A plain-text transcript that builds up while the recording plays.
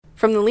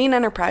From the Lean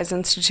Enterprise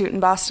Institute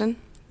in Boston,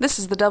 this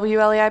is the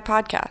WLEI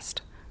podcast,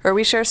 where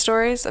we share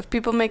stories of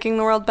people making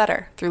the world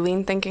better through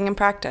lean thinking and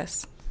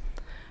practice.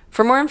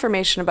 For more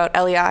information about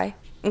LEI,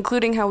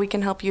 including how we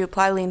can help you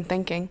apply lean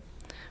thinking,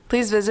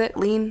 please visit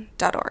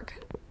lean.org.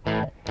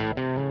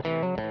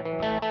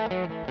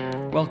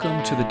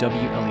 Welcome to the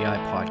WLEI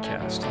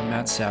podcast. I'm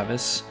Matt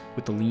Savis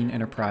with the Lean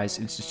Enterprise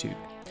Institute.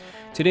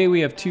 Today we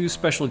have two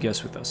special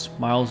guests with us,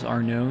 Miles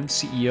Arnone,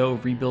 CEO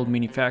of Rebuild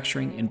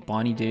Manufacturing, and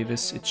Bonnie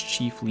Davis, its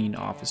Chief Lean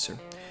Officer.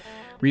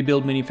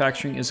 Rebuild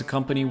Manufacturing is a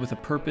company with a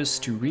purpose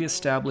to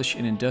reestablish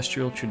an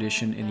industrial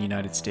tradition in the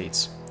United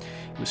States.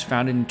 It was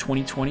founded in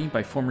 2020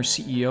 by former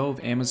CEO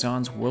of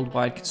Amazon's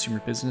worldwide consumer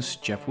business,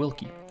 Jeff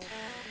Wilke.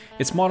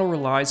 Its model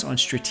relies on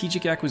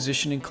strategic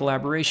acquisition and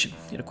collaboration.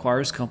 It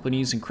acquires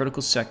companies in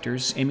critical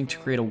sectors, aiming to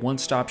create a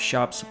one-stop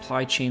shop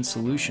supply chain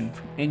solution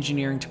from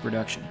engineering to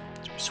production,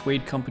 to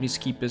persuade companies to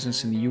keep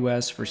business in the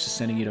U.S. versus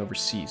sending it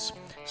overseas.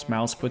 As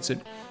Miles puts it,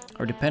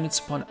 our dependence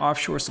upon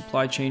offshore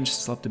supply chains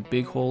has left a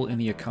big hole in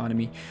the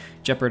economy,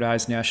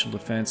 jeopardized national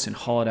defense, and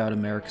hollowed out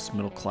America's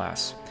middle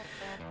class.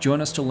 Join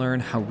us to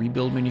learn how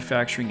Rebuild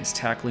Manufacturing is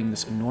tackling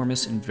this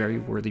enormous and very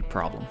worthy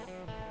problem.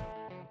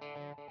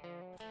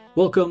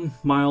 Welcome,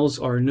 Miles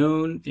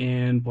Arnone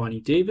and Bonnie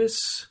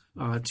Davis,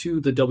 to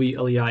the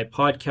WLEI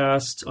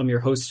podcast. I'm your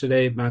host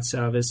today, Matt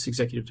Savis,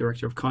 Executive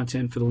Director of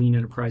Content for the Lean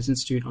Enterprise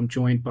Institute. I'm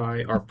joined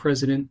by our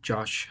president,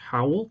 Josh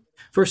Howell.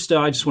 First,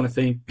 I just want to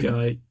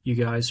thank you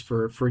guys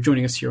for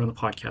joining us here on the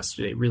podcast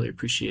today. Really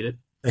appreciate it.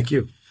 Thank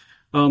you.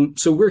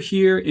 So we're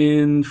here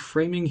in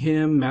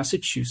Framingham,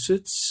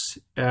 Massachusetts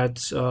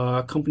at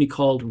a company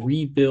called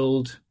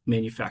Rebuild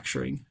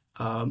Manufacturing.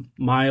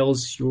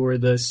 Miles, you're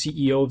the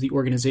CEO of the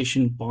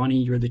organization.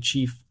 Bonnie, you're the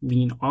Chief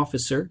Lean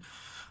Officer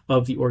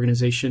of the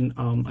organization.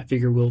 I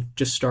figure we'll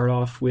just start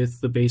off with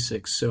the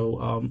basics.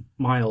 So,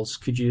 Miles,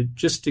 could you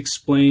just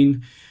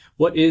explain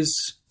what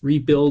is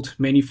Rebuild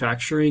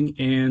Manufacturing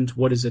and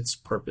what is its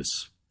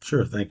purpose?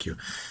 Sure, thank you.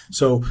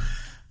 So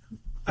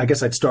I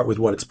guess I'd start with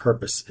what its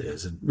purpose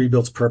is. And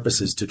Rebuild's purpose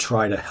is to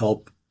try to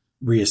help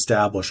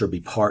reestablish or be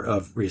part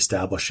of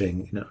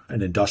reestablishing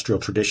an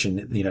industrial tradition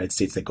in the United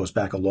States that goes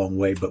back a long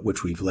way, but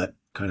which we've let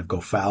kind of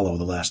go fallow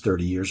the last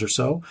 30 years or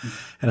so.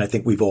 Mm-hmm. And I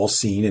think we've all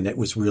seen, and it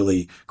was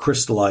really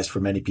crystallized for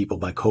many people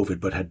by COVID,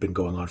 but had been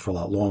going on for a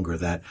lot longer,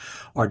 that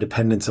our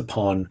dependence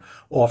upon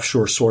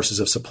offshore sources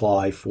of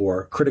supply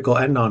for critical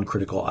and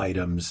non-critical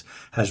items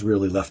has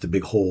really left a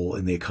big hole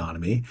in the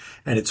economy.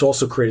 And it's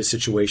also created a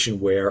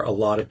situation where a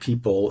lot of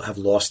people have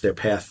lost their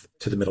path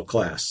to the middle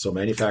class. So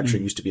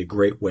manufacturing used to be a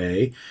great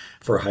way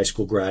for a high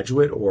school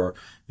graduate or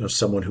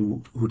someone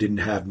who didn't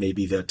have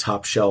maybe the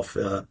top shelf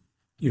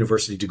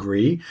university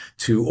degree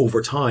to over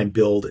time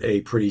build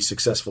a pretty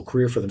successful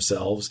career for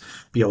themselves,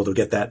 be able to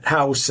get that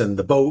house and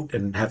the boat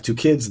and have two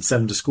kids and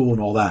send them to school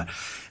and all that.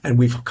 And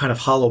we've kind of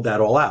hollowed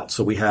that all out.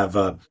 So we have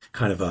a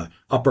kind of a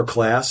upper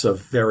class of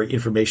very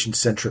information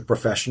centric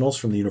professionals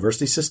from the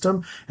university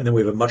system. And then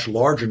we have a much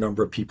larger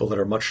number of people that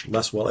are much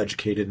less well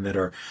educated and that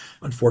are,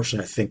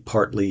 unfortunately, I think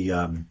partly,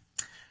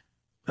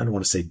 I don't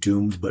want to say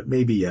doomed, but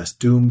maybe yes,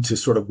 doomed to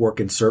sort of work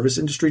in service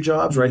industry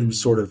jobs, right? Mm-hmm.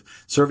 Sort of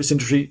service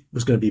industry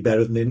was going to be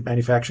better than the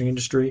manufacturing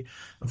industry.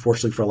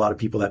 Unfortunately, for a lot of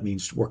people, that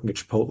means working at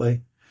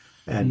Chipotle.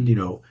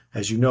 And,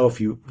 as you know,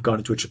 if you've gone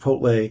into a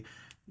Chipotle,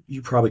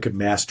 you probably could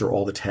master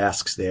all the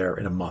tasks there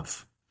in a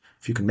month.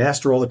 If you can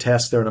master all the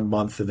tasks there in a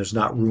month, then there's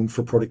not room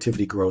for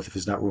productivity growth. If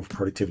there's not room for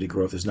productivity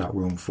growth, there's not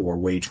room for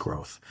wage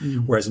growth.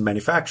 Mm. Whereas in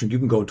manufacturing, you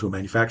can go into a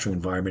manufacturing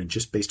environment and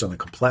just based on the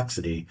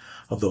complexity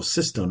of those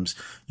systems,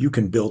 you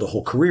can build a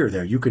whole career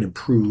there. You can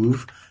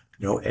improve,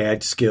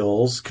 add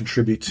skills,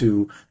 contribute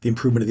to the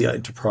improvement of the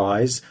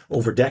enterprise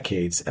over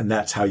decades. And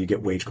that's how you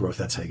get wage growth.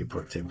 That's how you get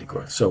productivity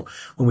growth. So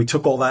when we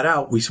took all that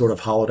out, we sort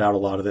of hollowed out a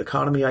lot of the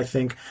economy, I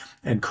think,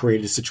 and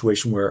created a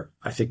situation where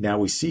I think now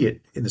we see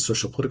it in the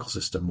social political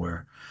system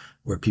where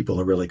people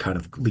are really kind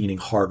of leaning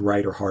hard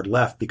right or hard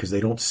left because they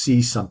don't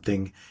see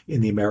something in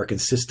the American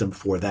system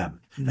for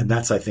them. Mm-hmm. And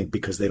that's, I think,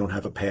 because they don't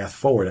have a path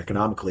forward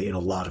economically in a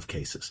lot of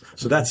cases.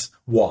 So that's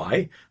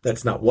why.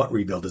 That's not what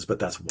Rebuild is, but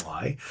that's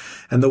why.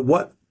 And the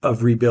what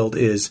of Rebuild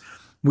is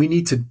we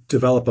need to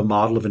develop a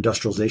model of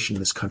industrialization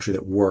in this country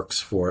that works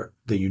for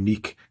the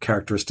unique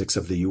characteristics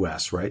of the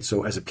U.S., right?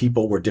 So as a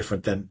people, we're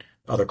different than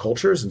other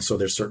cultures. And so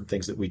there's certain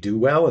things that we do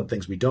well and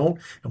things we don't.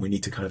 And we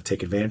need to kind of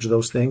take advantage of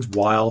those things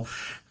while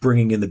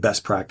bringing in the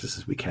best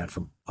practices we can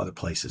from other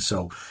places.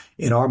 So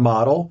in our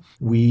model,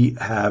 we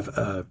have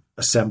a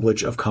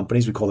assemblage of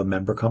companies. We call them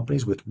member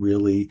companies with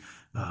really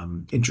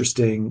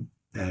interesting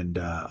and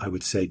I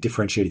would say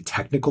differentiated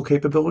technical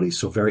capabilities,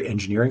 so very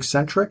engineering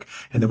centric.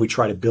 And then we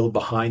try to build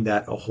behind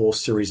that a whole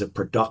series of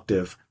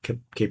productive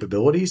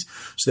capabilities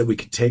so that we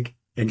can take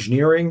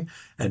engineering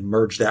and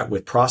merge that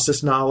with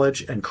process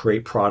knowledge and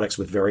create products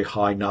with very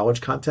high knowledge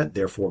content,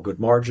 therefore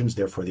good margins,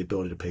 therefore the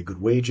ability to pay good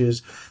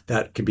wages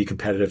that can be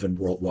competitive in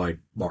worldwide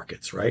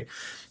markets, right?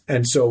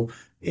 And so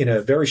in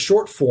a very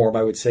short form,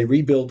 I would say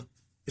Rebuild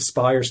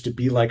aspires to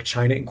be like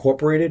China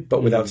Incorporated,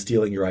 but without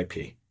stealing your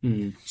IP.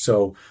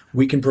 So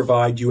we can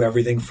provide you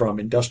everything from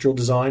industrial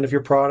design of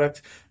your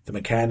product, the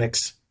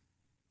mechanics,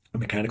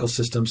 mechanical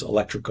systems,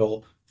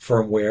 electrical,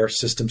 firmware,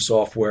 system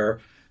software,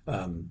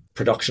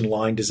 production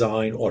line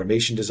design,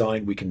 automation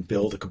design. We can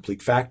build a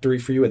complete factory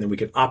for you, and then we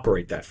can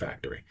operate that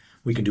factory.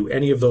 We can do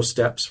any of those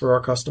steps for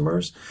our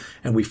customers,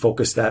 and we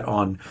focus that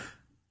on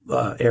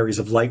areas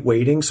of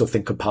lightweighting. So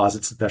think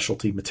composites,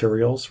 specialty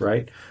materials,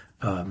 right?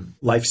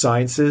 Life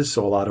sciences,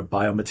 so a lot of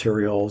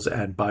biomaterials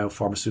and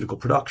biopharmaceutical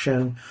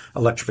production,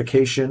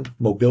 electrification,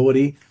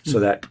 mobility. So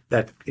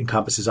that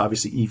encompasses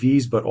obviously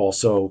EVs, but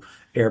also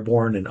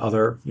airborne and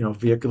other,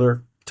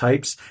 vehicular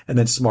types, and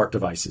then smart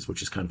devices,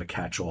 which is kind of a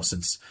catch-all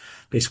since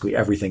basically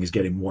everything is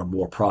getting more and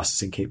more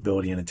processing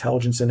capability and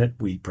intelligence in it.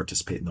 We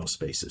participate in those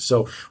spaces.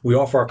 So we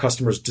offer our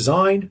customers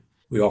design,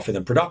 we offer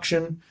them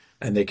production,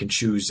 and they can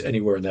choose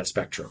anywhere in that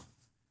spectrum.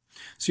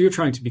 So you're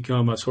trying to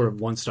become a sort of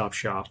one-stop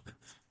shop.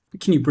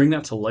 Can you bring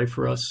that to life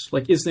for us?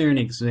 Like, is there an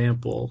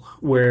example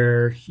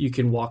where you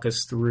can walk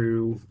us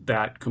through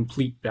that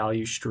complete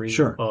value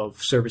stream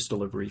of service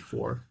delivery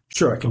for?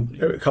 Sure,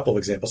 a couple of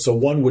examples. So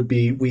one would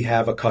be we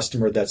have a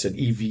customer that's an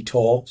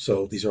eVTOL.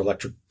 So these are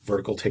electric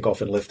vertical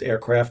takeoff and lift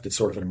aircraft. It's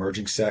sort of an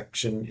emerging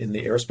section in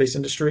the aerospace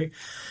industry.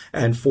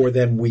 And for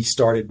them, we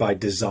started by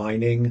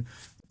designing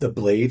the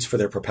blades for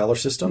their propeller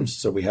systems.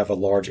 So we have a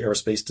large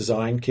aerospace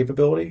design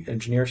capability,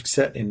 engineering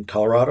set in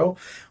Colorado.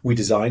 We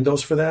designed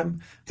those for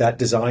them. That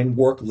design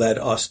work led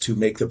us to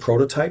make the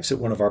prototypes at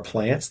one of our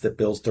plants that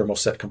builds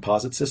thermoset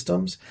composite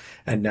systems.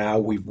 And now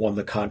we've won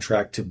the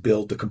contract to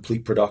build the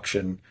complete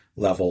production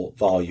level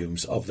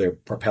volumes of their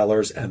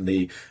propellers and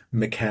the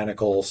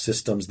mechanical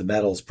systems, the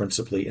metals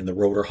principally in the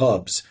rotor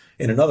hubs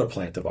in another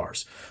plant of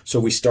ours. So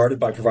we started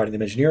by providing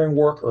them engineering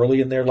work early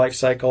in their life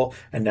cycle,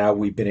 and now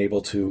we've been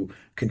able to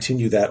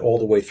continue that all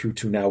the way through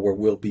to now where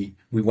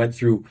we went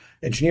through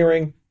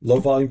engineering, low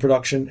volume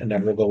production, and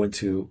then we'll go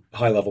into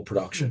high level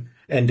production.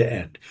 End to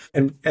end.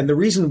 And the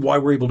reason why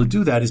we're able to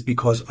do that is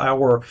because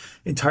our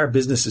entire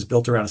business is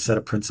built around a set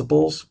of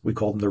principles. We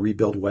call them the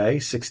Rebuild Way,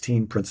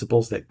 16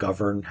 principles that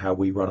govern how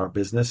we run our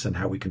business and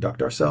how we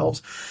conduct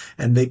ourselves.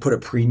 And they put a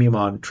premium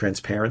on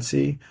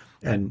transparency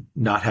and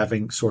not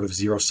having sort of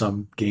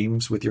zero-sum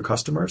games with your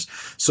customers.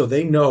 So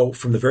they know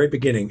from the very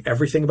beginning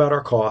everything about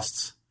our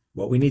costs,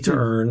 what we need to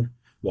earn,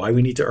 why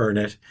we need to earn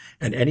it,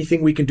 and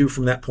anything we can do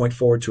from that point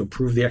forward to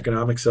improve the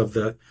economics of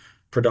the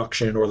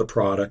production or the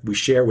product, we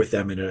share with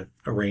them in a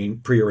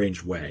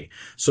prearranged way.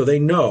 So they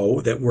know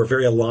that we're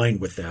very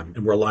aligned with them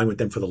and we're aligned with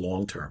them for the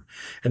long term.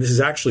 And this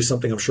is actually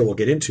something I'm sure we'll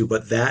get into,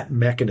 but that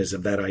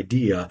mechanism, that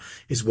idea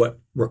is what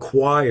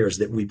requires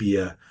that we be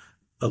a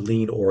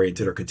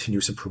lean-oriented or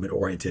continuous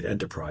improvement-oriented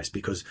enterprise,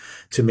 because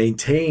to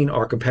maintain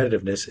our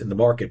competitiveness in the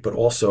market, but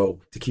also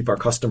to keep our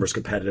customers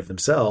competitive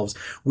themselves,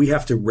 we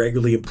have to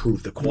regularly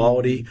improve the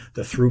quality,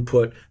 the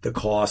throughput, the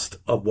cost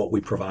of what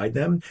we provide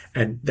them.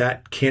 And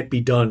that can't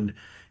be done.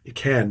 It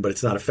can, but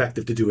it's not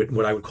effective to do it in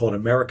what I would call an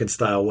American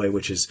style way,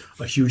 which is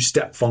a huge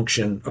step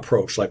function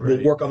approach. Like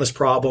we'll work on this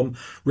problem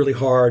really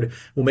hard,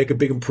 we'll make a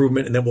big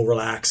improvement, and then we'll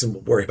relax and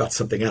we'll worry about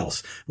something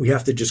else. We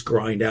have to just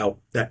grind out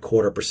that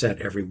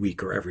 0.25% every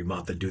week or every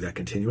month and do that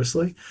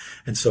continuously.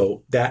 And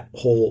so that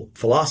whole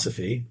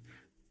philosophy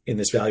in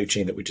this value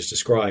chain that we just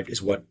described is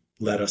what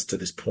led us to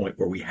this point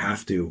where we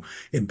have to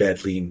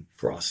embed lean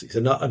processes.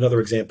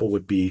 Another example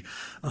would be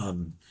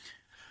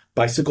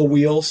bicycle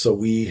wheels. So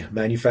we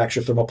manufacture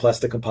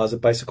thermoplastic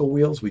composite bicycle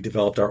wheels. We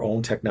developed our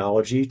own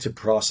technology to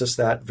process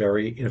that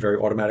in a very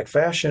automatic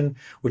fashion,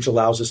 which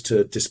allows us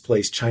to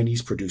displace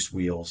Chinese produced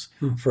wheels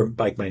for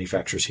bike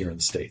manufacturers here in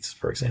the States,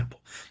 for example.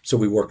 So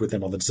we worked with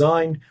them on the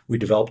design. We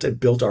developed and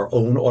built our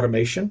own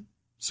automation.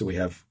 So we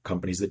have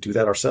companies that do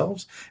that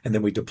ourselves. And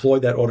then we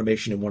deployed that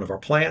automation in one of our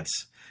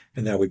plants.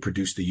 And now we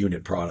produce the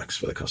unit products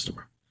for the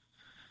customer.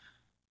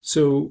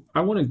 So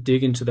I want to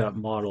dig into that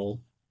model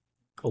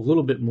a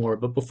little bit more,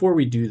 but before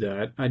we do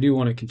that, I do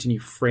want to continue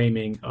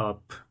framing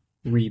up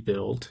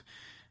Rebuild.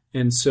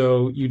 And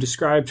so you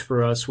described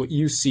for us what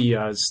you see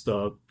as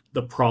the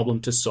problem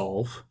to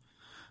solve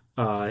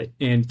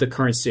and the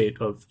current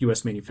state of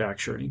U.S.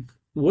 manufacturing.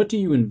 What do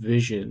you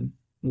envision?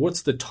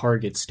 What's the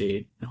target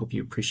state? I hope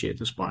you appreciate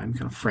this, but I'm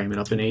kind of framing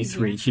up an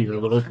A3 here a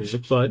little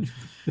bit, but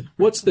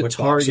what's the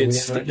target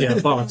state? Yeah,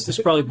 box. This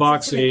is probably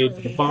box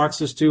 8.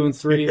 Boxes 2 and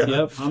 3. Yeah.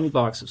 Yep. How many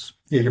boxes?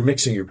 Yeah, you're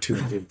mixing your 2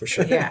 and 3 for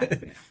sure. Yeah.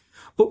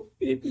 But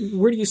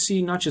where do you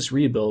see not just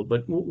Rebuild,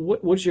 but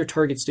what's your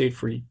target state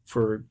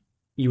for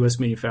U.S.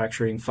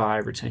 manufacturing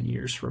 5 or 10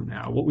 years from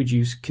now? What would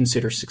you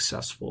consider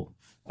successful?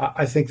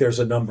 I think there's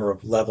a number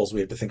of levels we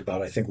have to think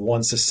about. I think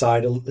one,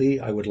 societally,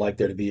 I would like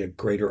there to be a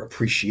greater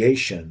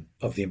appreciation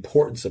of the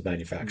importance of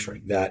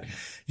manufacturing, that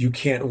you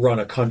can't run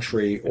a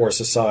country or a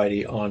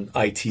society on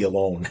IT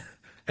alone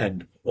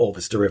and all of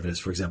its derivatives,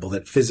 for example,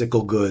 that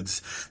physical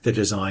goods, their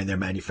design, their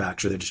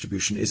manufacture, their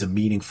distribution is a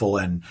meaningful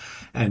and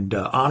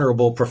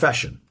honorable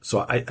profession.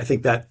 So I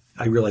think that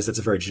I realize that's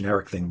a very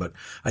generic thing, but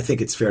I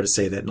think it's fair to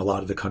say that in a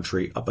lot of the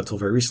country, up until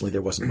very recently,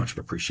 there wasn't much of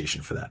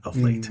appreciation for that of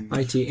late.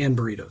 IT and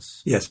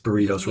burritos. Yes,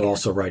 burritos were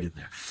also right in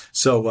there.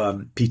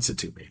 So pizza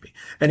too, maybe.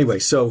 Anyway,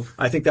 so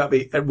I think that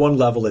be at one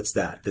level, it's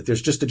that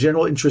there's just a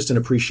general interest and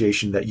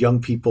appreciation that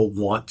young people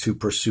want to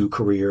pursue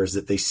careers,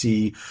 that they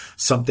see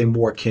something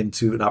more akin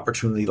to an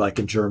opportunity like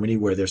in Germany,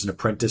 where there's an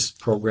apprentice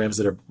programs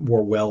that are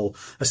more well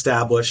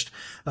established.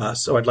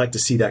 So I'd like to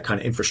see that kind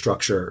of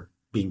infrastructure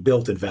being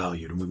built and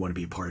valued, and we want to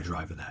be a part of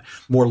driving that.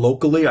 More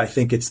locally, I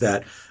think it's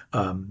that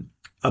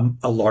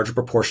a larger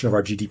proportion of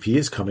our GDP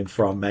is coming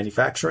from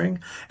manufacturing,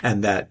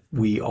 and that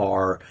we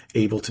are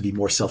able to be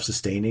more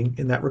self-sustaining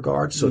in that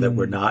regard, so that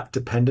we're not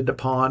dependent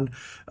upon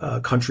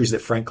countries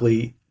that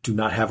frankly do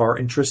not have our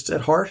interests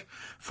at heart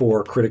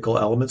for critical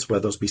elements,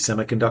 whether those be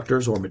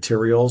semiconductors or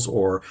materials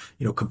or,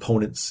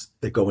 components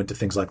that go into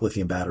things like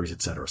lithium batteries,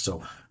 et cetera.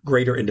 So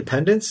greater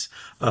independence.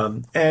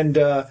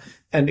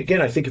 And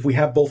again, I think if we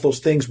have both those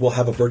things, we'll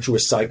have a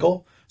virtuous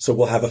cycle. So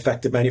we'll have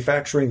effective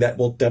manufacturing that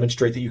will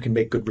demonstrate that you can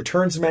make good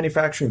returns in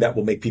manufacturing. That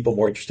will make people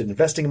more interested in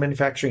investing in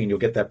manufacturing, and you'll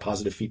get that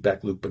positive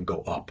feedback loop and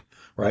go up,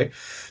 right?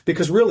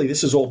 Because really,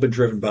 this has all been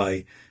driven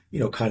by,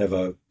 kind of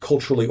a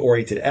culturally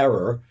oriented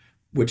error,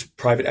 which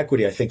private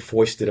equity, I think,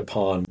 foisted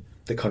upon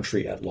the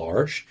country at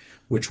large,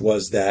 which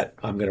was that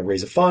I'm going to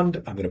raise a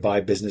fund, I'm going to buy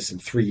a business in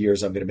 3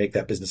 years, I'm going to make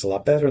that business a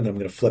lot better, and then I'm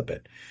going to flip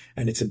it.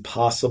 And it's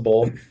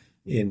impossible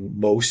in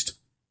most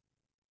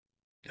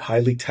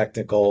highly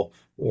technical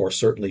or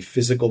certainly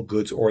physical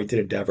goods oriented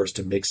endeavors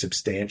to make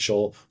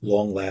substantial,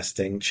 long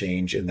lasting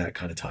change in that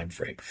kind of time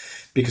frame.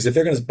 Because if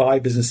they're going to buy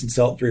a business and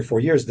sell it in 3 or 4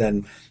 years,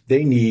 then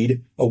they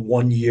need a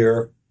 1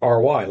 year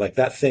ROI. Like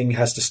that thing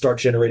has to start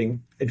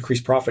generating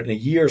increased profit in a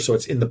year, so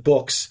it's in the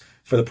books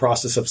for the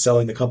process of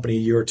selling the company a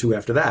year or two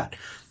after that.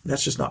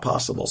 That's just not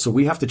possible. So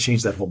we have to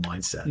change that whole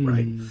mindset,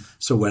 right?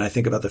 So when I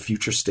think about the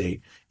future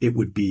state, it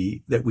would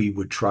be that we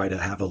would try to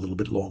have a little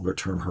bit longer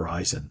term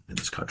horizon in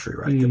this country,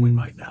 right, than we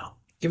might now.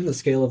 Given the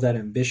scale of that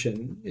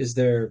ambition, is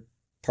there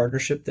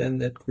partnership then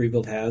that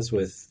Rebuild has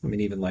with,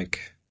 even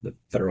like the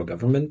federal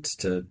government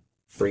to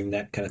bring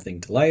that kind of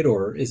thing to light?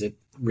 Or is it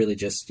really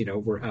just,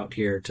 we're out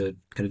here to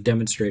kind of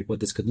demonstrate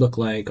what this could look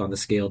like on the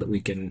scale that we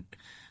can,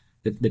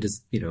 that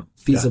is,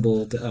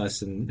 feasible to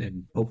us,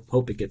 and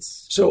hope it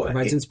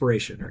provides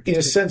inspiration? Or in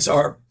a sense,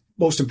 our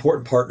most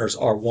important partners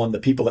are, one, the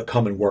people that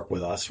come and work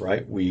with us,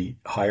 right? We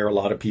hire a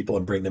lot of people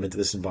and bring them into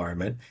this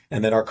environment.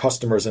 And then our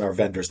customers and our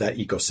vendors, that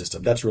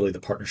ecosystem, that's really the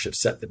partnership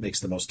set that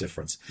makes the most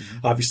difference.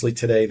 Obviously,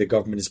 today, the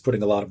government is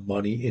putting a lot of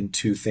money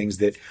into things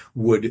that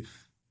would,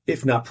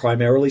 if not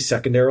primarily,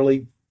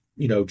 secondarily,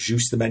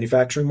 juice the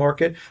manufacturing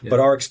market. Yeah. But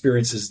our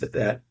experience is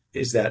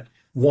that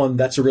one,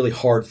 that's a really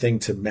hard thing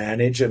to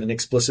manage in an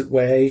explicit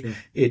way. Sure.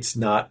 It's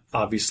not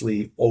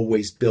obviously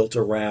always built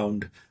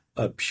around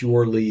a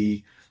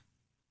purely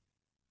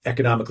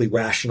economically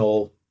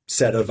rational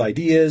set of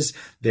ideas.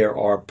 There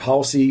are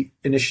policy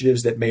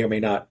initiatives that may or may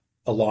not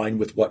align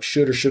with what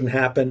should or shouldn't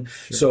happen.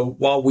 Sure. So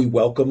while we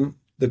welcome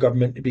the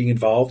government being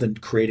involved in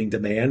creating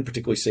demand,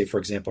 particularly, say, for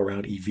example,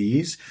 around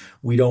EVs,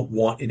 we don't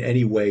want in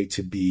any way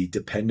to be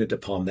dependent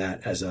upon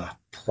that as a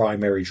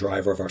primary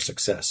driver of our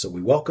success. So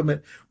we welcome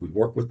it. We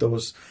work with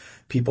those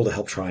people to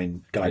help try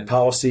and guide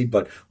policy,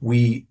 but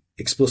we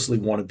explicitly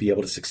want to be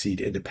able to succeed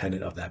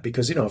independent of that.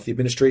 Because, if the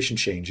administration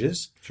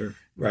changes, sure,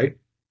 right,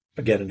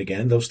 again and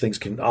again, those things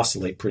can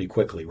oscillate pretty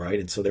quickly, right?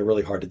 And so they're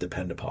really hard to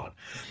depend upon.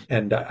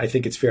 And I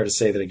think it's fair to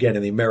say that, again,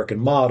 in the American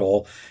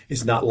model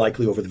is not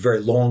likely over the very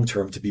long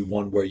term to be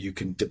one where you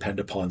can depend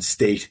upon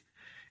state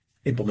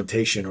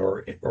implementation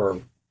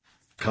or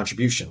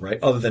contribution, right?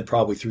 Other than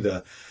probably through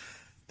the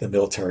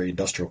military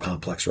industrial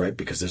complex, right?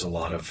 Because there's a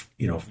lot of,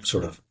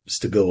 sort of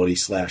stability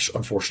 /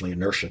 unfortunately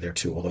inertia there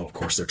too. Although, of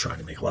course, they're trying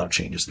to make a lot of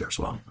changes there as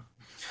well.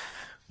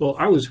 Well,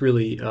 I was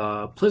really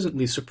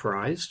pleasantly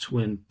surprised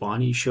when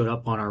Bonnie showed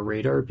up on our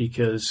radar,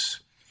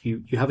 because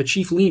you have a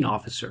chief lean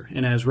officer,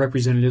 and as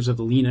representatives of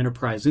the Lean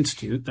Enterprise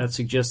Institute, that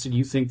suggested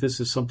you think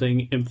this is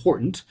something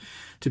important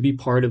to be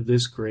part of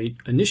this great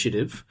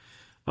initiative.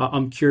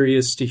 I'm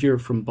curious to hear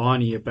from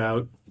Bonnie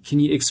about, can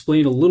you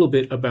explain a little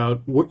bit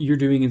about what you're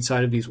doing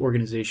inside of these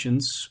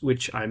organizations,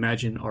 which I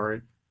imagine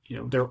are,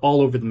 they're all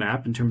over the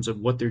map in terms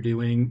of what they're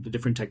doing, the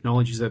different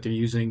technologies that they're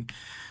using.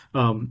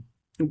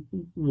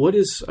 What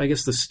is, I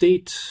guess, the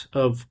state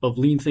of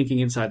lean thinking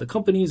inside the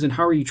companies, and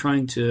how are you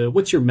trying to,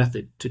 what's your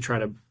method to try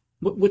to,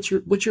 what's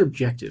your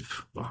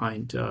objective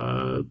behind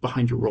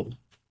your role?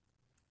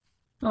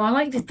 Well, I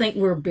like to think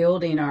we're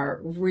building our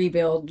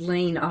Rebuild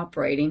lean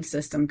operating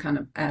system kind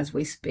of as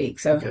we speak.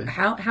 So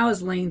how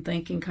is lean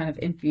thinking kind of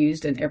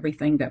infused in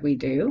everything that we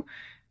do?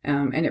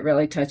 And it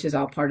really touches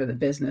all part of the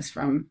business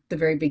from the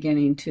very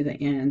beginning to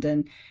the end.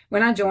 And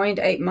when I joined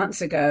 8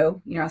 months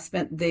ago, I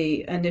spent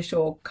the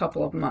initial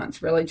couple of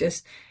months really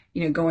just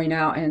going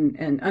out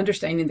and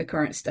understanding the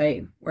current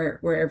state where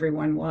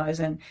everyone was.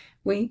 And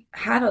we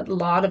had a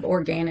lot of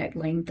organic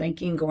lean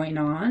thinking going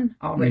on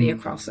already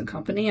across the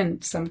company.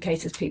 In some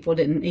cases, people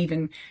didn't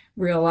even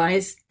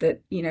realize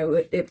that,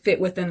 it fit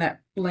within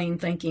that lean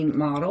thinking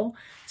model.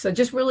 So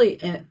just really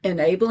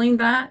enabling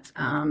that.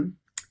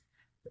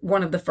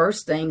 One of the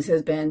first things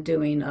has been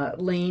doing a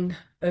lean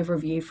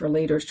overview for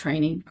leaders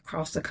training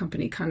across the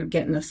company, kind of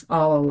getting us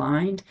all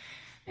aligned.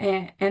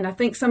 And I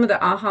think some of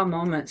the aha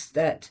moments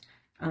that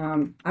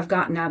I've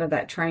gotten out of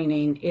that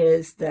training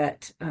is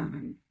that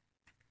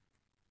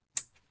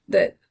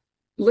that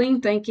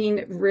lean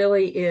thinking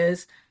really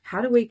is,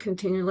 how do we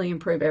continually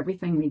improve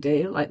everything we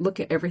do? Like, look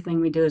at everything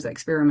we do as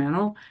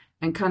experimental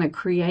and kind of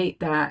create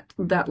that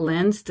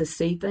lens to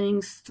see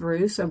things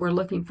through. So we're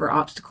looking for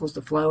obstacles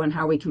to flow and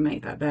how we can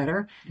make that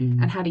better.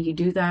 Mm-hmm. And how do you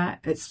do that?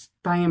 It's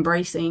by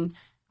embracing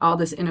all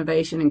this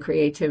innovation and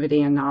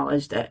creativity and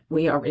knowledge that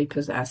we already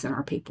possess in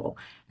our people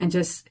and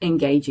just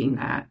engaging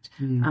that.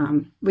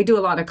 Mm. We do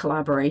a lot of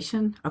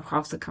collaboration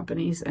across the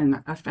companies,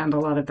 and I found a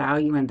lot of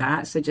value in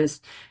that. So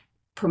just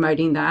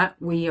promoting that.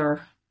 We're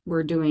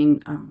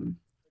doing a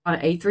lot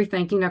of A3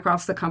 thinking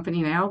across the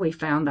company now. We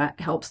found that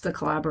helps the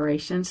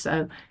collaboration.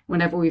 So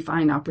whenever we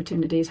find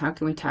opportunities, how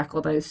can we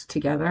tackle those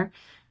together?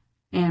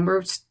 And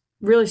we're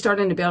really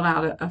starting to build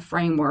out a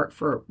framework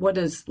for what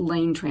does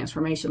lean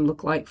transformation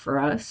look like for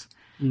us.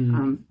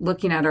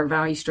 Looking at our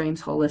value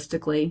streams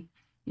holistically,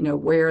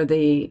 where are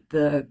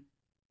the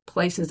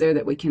places there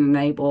that we can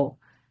enable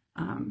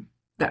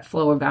that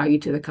flow of value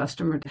to the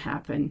customer to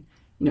happen,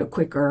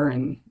 quicker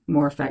and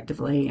more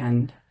effectively,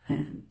 and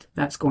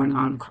that's going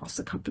on across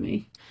the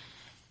company.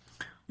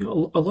 A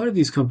lot of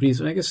these companies,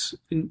 and I guess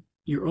in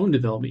your own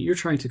development, you're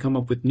trying to come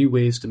up with new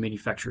ways to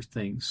manufacture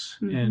things,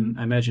 and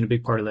I imagine a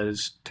big part of that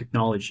is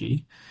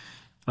technology.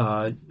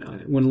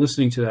 When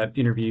listening to that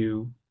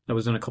interview that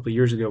was done a couple of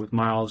years ago with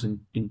Miles and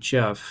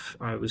Jeff,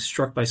 I was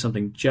struck by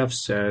something Jeff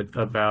said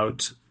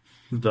about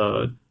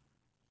the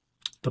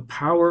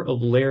power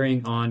of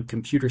layering on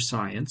computer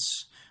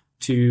science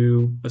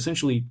to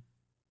essentially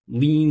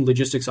lean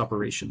logistics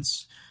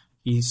operations.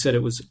 He said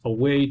it was a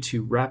way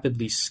to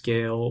rapidly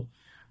scale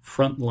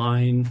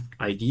frontline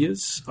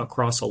ideas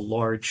across a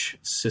large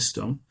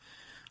system.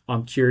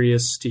 I'm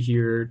curious to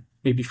hear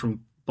maybe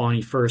from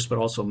Bonnie first, but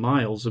also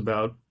Miles,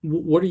 about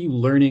what are you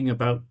learning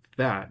about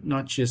that?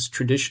 Not just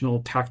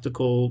traditional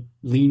tactical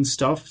lean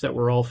stuff that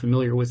we're all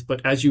familiar with, but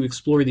as you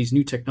explore these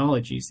new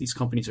technologies these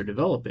companies are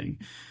developing,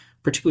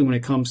 particularly when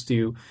it comes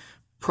to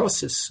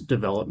process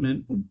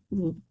development,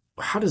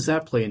 how does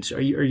that play into?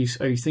 Are you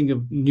thinking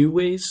of new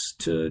ways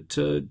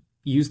to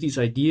use these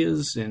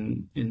ideas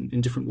in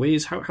different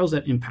ways? How's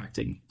that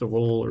impacting the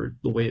role or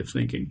the way of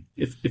thinking,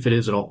 if it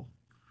is at all?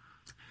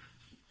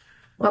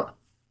 Well,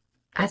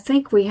 I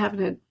think we have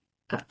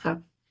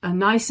a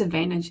nice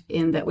advantage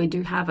in that we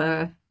do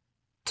have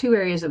two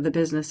areas of the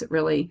business that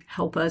really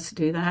help us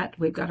do that.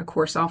 We've got a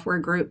core software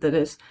group that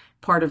is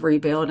part of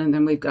Rebuild, and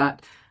then we've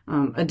got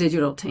a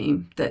digital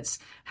team that's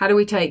how do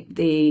we take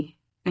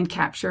and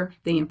capture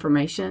the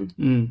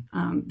information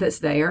that's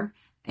there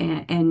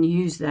and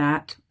use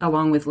that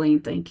along with lean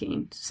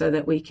thinking so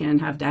that we can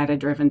have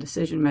data-driven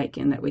decision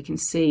making, that we can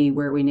see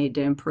where we need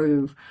to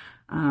improve.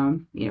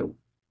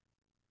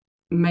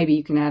 Maybe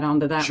you can add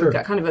on to that. Sure. We've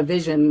got kind of a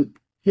vision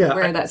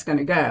where that's going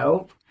to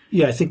go.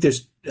 Yeah, I think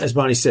there's, as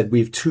Bonnie said, we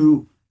have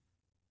two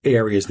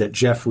areas that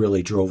Jeff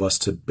really drove us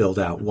to build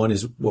out. One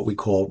is what we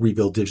call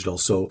Rebuild Digital.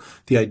 So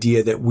the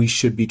idea that we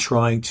should be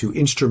trying to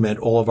instrument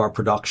all of our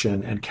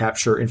production and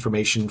capture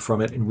information from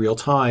it in real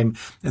time,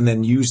 and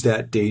then use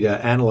that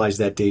data, analyze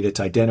that data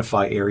to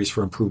identify areas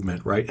for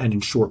improvement, right? And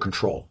ensure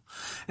control.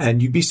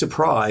 And you'd be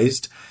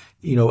surprised,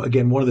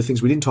 again, one of the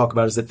things we didn't talk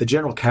about is that the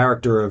general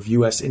character of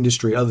U.S.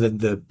 industry, other than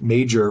the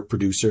major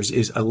producers,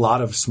 is a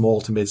lot of small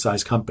to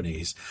mid-sized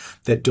companies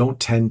that don't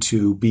tend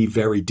to be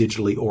very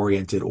digitally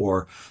oriented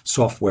or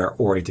software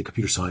oriented,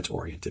 computer science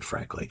oriented,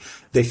 frankly.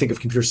 They think of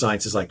computer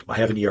science as like, I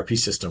have an ERP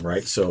system,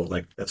 right? So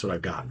like, that's what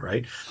I've got,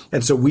 right?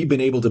 And so we've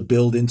been able to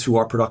build into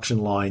our production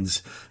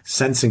lines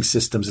sensing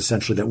systems,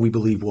 essentially, that we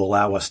believe will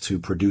allow us to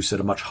produce at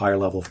a much higher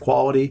level of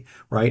quality,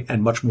 right?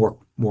 And much more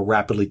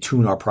rapidly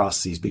tune our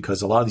processes,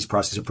 because a lot of these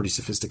processes are pretty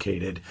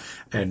sophisticated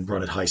and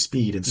run at high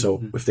speed. And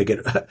so if they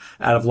get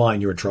out of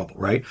line, you're in trouble,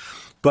 right?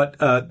 But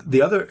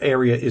the other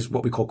area is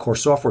what we call Core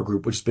Software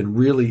Group, which has been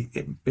really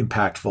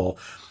impactful.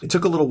 It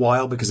took a little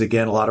while because,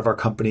 again, a lot of our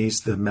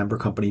companies, the member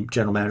company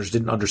general managers,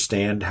 didn't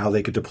understand how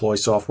they could deploy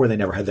software. They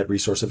never had that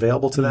resource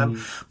available to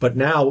them. But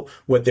now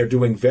what they're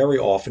doing very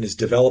often is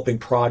developing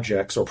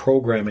projects or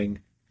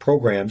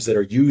programs that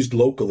are used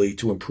locally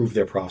to improve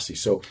their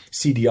processes. So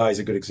CDI is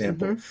a good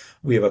example.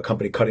 We have a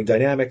company, Cutting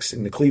Dynamics,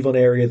 in the Cleveland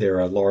area. They're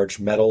a large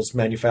metals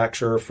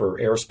manufacturer for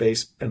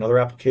aerospace and other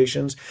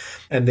applications.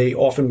 And they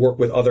often work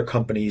with other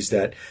companies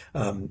that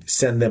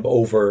send them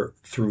over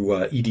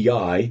through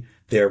EDI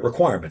their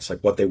requirements, like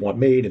what they want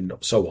made and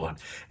so on.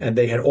 And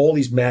they had all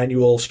these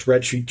manual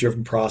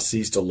spreadsheet-driven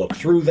processes to look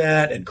through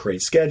that and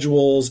create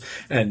schedules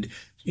and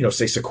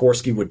say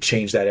Sikorsky would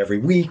change that every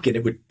week,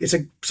 and it's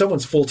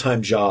someone's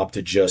full-time job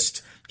to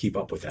just keep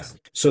up with that.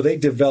 So they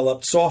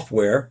developed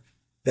software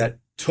that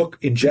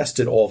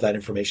ingested all of that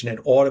information and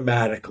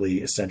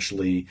automatically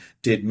essentially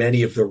did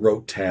many of the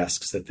rote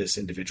tasks that this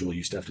individual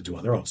used to have to do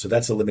on their own. So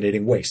that's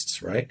eliminating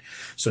wastes, right?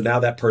 So now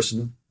that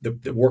person,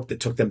 the work that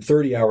took them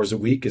 30 hours a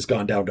week has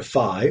gone down to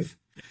 5.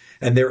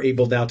 And they're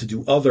able now to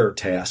do other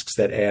tasks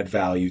that add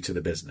value to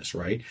the business,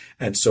 right?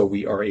 And so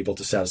we are able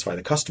to satisfy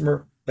the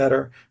customer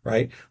better,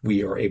 right?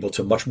 We are able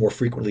to much more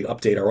frequently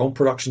update our own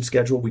production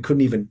schedule. We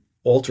couldn't even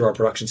alter our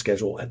production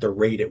schedule at the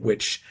rate at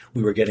which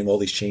we were getting all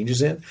these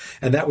changes in.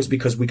 And that was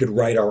because we could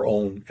write our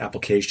own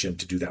application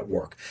to do that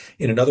work.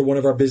 In another one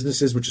of our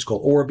businesses, which is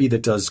called Orbi,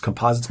 that does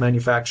composites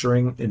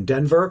manufacturing in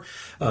Denver,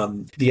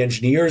 the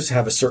engineers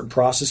have a certain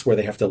process where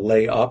they have to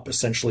lay up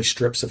essentially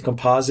strips of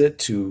composite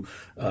to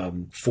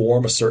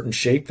form a certain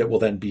shape that will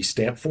then be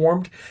stamp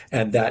formed.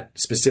 And that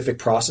specific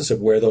process of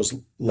where those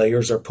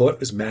layers are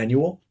put is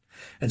manual.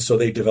 And so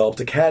they developed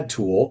a CAD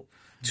tool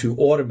to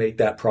automate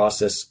that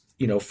process,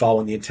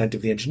 following the intent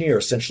of the engineer,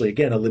 essentially,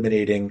 again,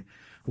 eliminating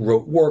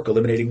rote work,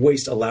 eliminating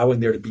waste, allowing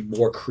there to be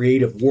more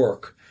creative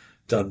work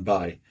done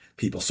by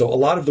people. So a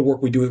lot of the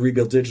work we do with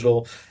Rebuild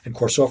Digital and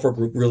Core Software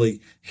Group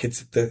really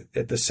hits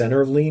at the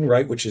center of lean,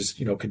 right? Which is,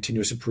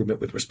 continuous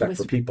improvement with respect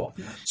for people.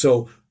 Yeah.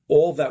 So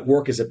all of that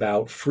work is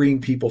about freeing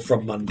people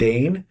from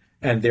mundane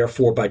and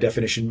therefore, by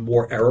definition,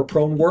 more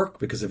error-prone work,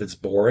 because if it's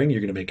boring,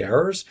 you're going to make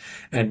errors,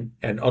 and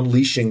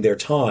unleashing their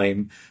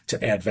time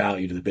to add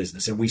value to the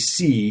business. And we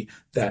see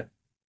that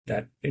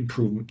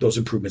those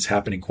improvements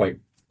happening quite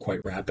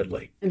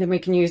rapidly. And then we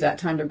can use that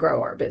time to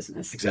grow our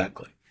business.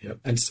 Exactly. Yep.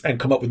 And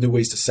come up with new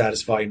ways to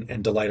satisfy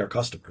and delight our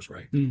customers,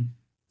 right?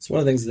 It's one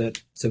of the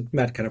things so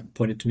Matt kind of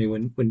pointed to me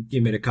when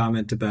you made a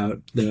comment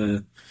about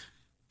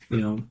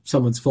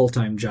someone's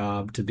full-time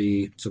job to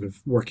be sort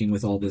of working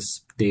with all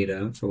this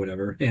data or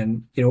whatever.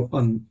 And,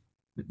 when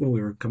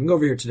we were coming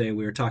over here today,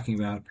 we were talking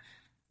about,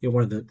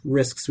 one of the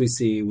risks we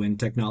see when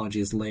technology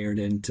is layered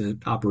into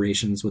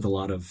operations with a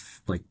lot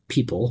of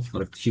people, a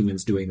lot of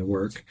humans doing the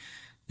work,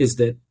 is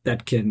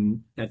that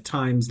can at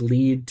times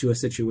lead to a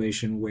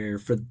situation where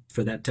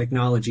for that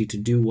technology to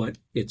do what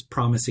it's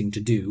promising to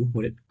do,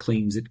 what it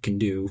claims it can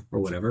do or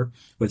whatever,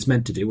 what it's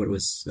meant to do, what it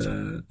was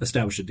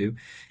established to do,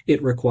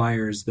 it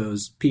requires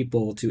those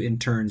people to in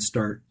turn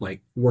start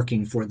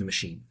working for the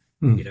machine,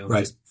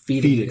 right. Just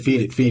feed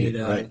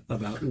it, right.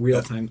 About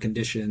real-time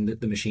condition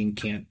that the machine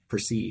can't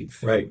perceive.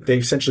 Right. They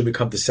essentially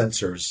become the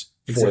sensors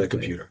for the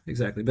computer.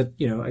 Exactly. But,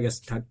 I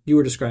guess how you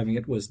were describing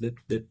it was that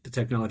the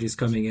technology is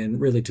coming in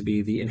really to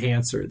be the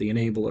enhancer, the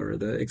enabler,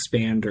 the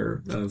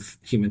expander of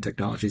human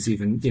technologies,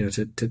 even,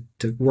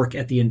 to work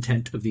at the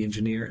intent of the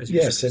engineer. As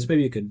you said. So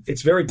maybe you could.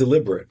 It's very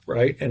deliberate,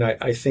 right? And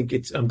I think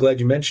I'm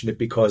glad you mentioned it,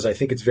 because I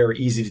think it's very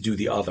easy to do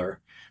the other.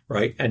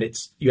 Right. And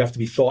you have to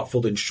be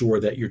thoughtful to ensure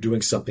that you're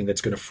doing something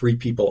that's going to free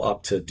people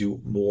up to do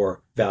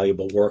more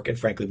valuable work and,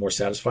 frankly, more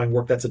satisfying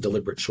work. That's a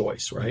deliberate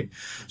choice. Right.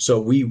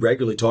 So we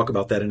regularly talk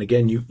about that. And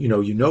again, you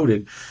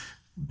noted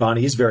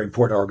Bonnie is very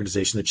important to our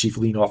organization. The chief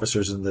lean officer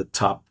is in the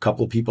top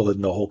couple of people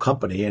in the whole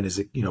company, and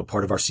is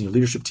part of our senior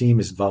leadership team,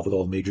 is involved with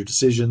all the major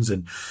decisions.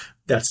 And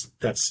that's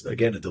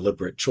again a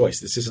deliberate choice.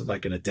 This isn't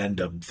like an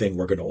addendum thing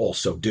we're going to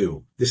also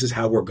do. This is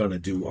how we're going to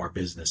do our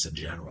business in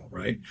general.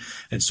 Right.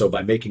 And so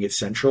by making it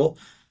central,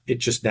 it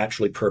just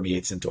naturally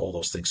permeates into all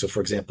those things. So,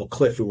 for example,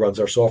 Cliff, who runs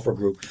our software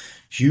group,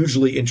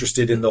 hugely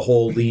interested in the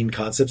whole lean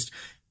concepts,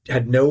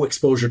 had no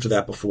exposure to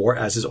that before,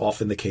 as is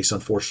often the case,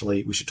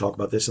 unfortunately. We should talk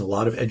about this in a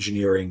lot of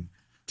engineering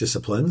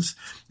disciplines.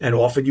 And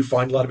often you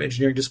find a lot of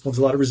engineering disciplines,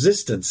 a lot of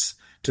resistance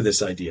to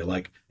this idea.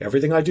 Like,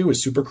 everything I do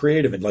is super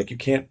creative, and you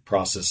can't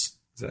process,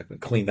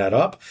 clean that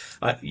up.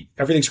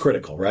 Everything's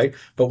critical, right?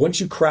 But once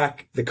you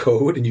crack the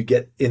code and you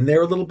get in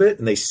there a little bit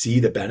and they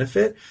see the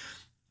benefit,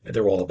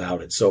 they're all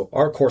about it. So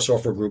our core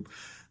software group,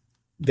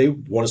 they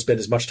want to spend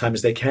as much time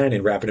as they can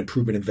in rapid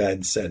improvement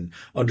events and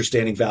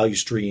understanding value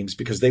streams,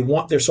 because they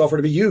want their software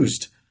to be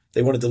used.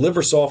 They want to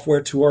deliver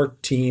software to our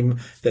team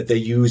that they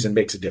use and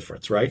makes a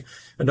difference, right?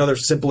 Another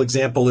simple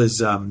example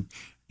is,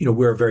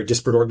 we're a very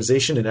disparate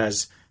organization. And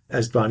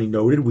as Bonnie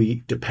noted,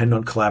 we depend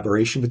on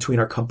collaboration between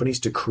our companies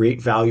to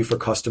create value for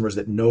customers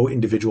that no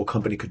individual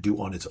company could do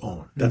on its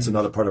own. That's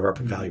another part of our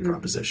value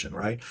proposition,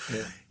 right?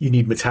 Yeah. You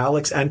need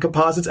metallics and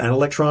composites and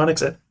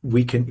electronics. And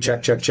we can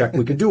check.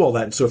 We can do all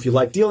that. And so if you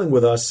like dealing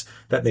with us,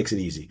 that makes it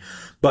easy.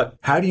 But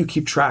how do you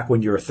keep track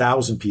when you're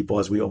 1,000 people,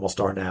 as we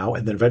almost are now,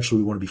 and then eventually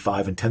we want to be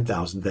 5 and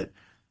 10,000, that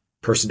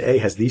person A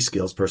has these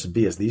skills, person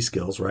B has these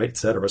skills, right, et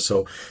cetera.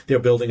 So they're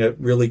building a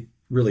really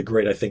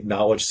great, I think,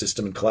 knowledge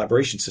system and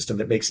collaboration system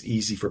that makes it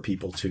easy for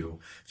people to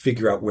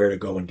figure out where to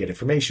go and get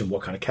information,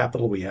 what kind of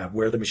capital we have,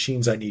 where are the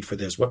machines I need for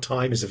this, what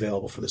time is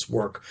available for this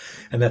work.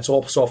 And that's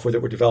all software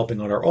that we're developing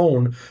on our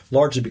own,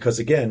 largely because,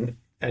 again,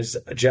 as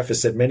Jeff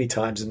has said many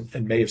times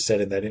and may have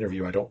said in that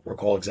interview, I don't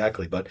recall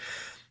exactly, but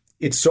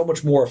it's so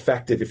much more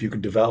effective if you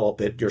can develop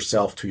it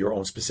yourself to your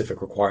own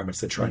specific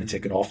requirements than trying to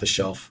take an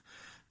off-the-shelf,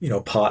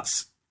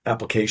 POTS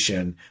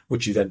application,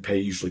 which you then pay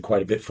usually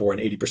quite a bit for,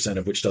 and 80%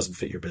 of which doesn't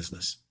fit your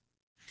business.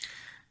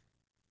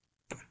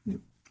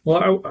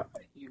 Well,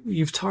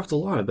 you've talked a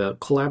lot about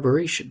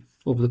collaboration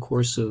over the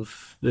course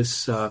of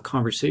this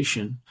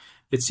conversation.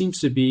 It seems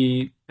to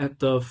be at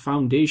the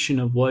foundation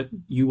of what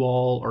you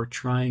all are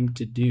trying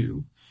to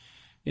do.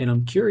 And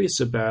I'm curious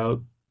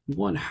about,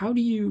 one, how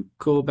do you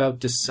go about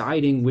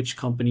deciding which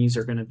companies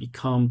are going to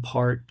become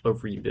part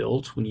of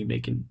Rebuild when you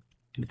make an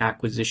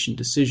acquisition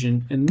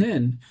decision? And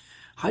then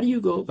how do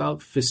you go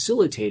about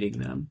facilitating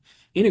them?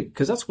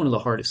 Because that's one of the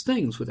hardest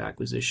things with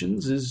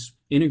acquisitions is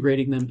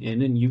integrating them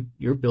in, and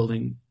you're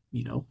building,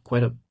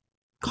 quite a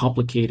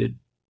complicated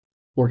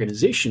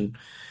organization.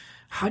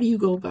 How do you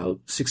go about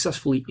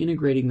successfully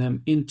integrating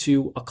them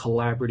into a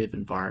collaborative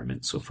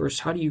environment? So first,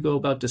 how do you go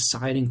about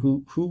deciding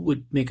who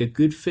would make a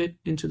good fit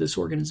into this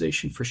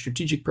organization for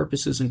strategic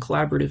purposes and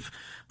collaborative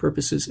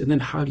purposes? And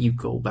then how do you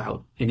go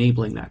about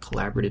enabling that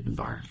collaborative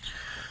environment?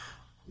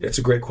 It's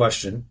a great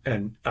question.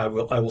 And I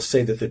will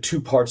say that the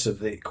two parts of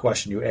the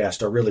question you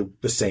asked are really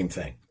the same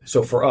thing.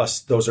 So for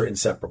us, those are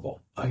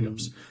inseparable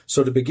items.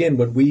 So to begin,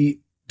 when we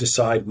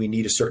decide we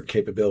need a certain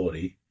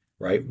capability,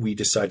 right, we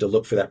decide to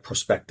look for that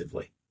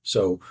prospectively.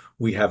 So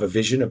we have a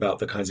vision about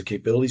the kinds of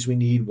capabilities we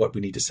need, what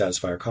we need to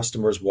satisfy our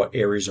customers, what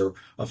areas are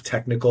of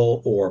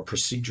technical or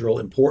procedural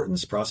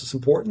importance, process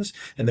importance,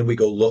 and then we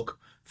go look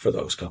for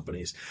those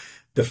companies.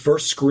 The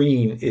first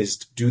screen is,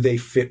 do they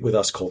fit with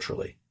us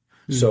culturally?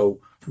 So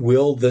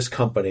will this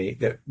company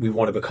that we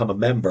want to become a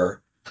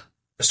member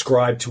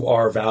ascribe to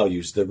our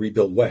values, the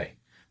Rebuild way?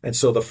 And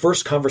so the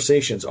first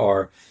conversations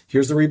are,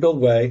 here's the Rebuild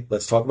way.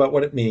 Let's talk about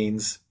what it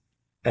means.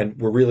 And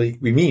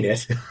we mean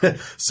it.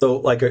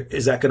 So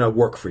is that going to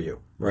work for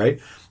you?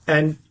 Right.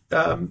 And,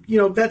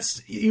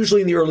 that's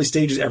usually in the early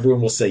stages, everyone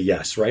will say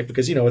yes, right?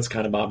 Because, it's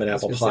kind of mom and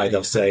apple pie,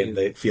 they'll say, and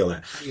they feel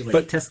that.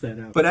 But test that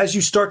out. But as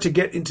you start to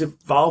get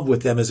involved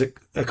with them as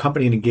a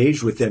company and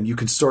engaged with them, you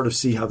can sort of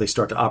see how they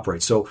start to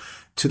operate. So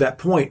to that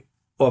point,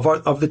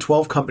 of the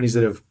 12 companies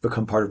that have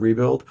become part of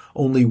Rebuild,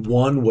 only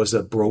one was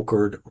a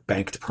brokered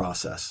banked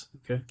process.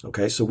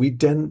 Okay. So we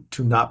tend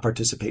to not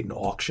participate in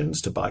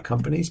auctions to buy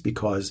companies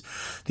because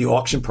the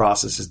auction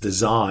process is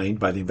designed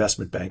by the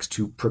investment banks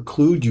to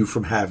preclude you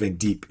from having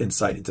deep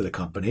insight into the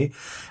company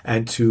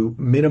and to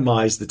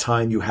minimize the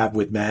time you have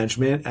with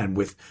management and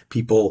with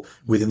people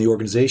within the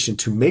organization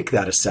to make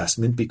that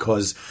assessment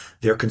because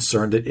they're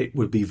concerned that it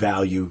would be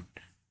value,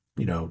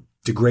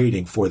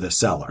 degrading for the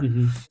seller.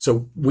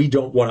 So we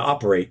don't want to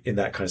operate in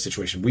that kind of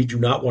situation. We do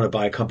not want to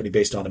buy a company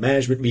based on a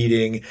management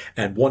meeting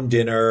and one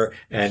dinner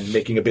and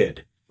making a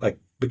bid.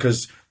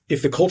 Because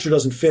if the culture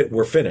doesn't fit,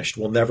 we're finished.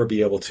 We'll never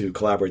be able to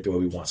collaborate the way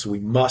we want. So we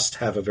must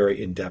have a very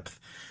in-depth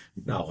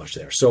knowledge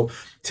there. So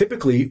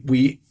typically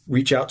we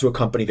reach out to a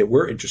company that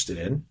we're interested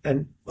in,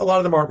 and a lot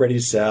of them aren't ready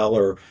to sell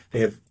or they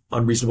have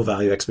unreasonable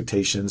value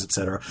expectations, et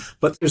cetera.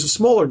 But there's a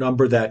smaller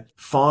number that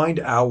find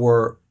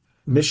our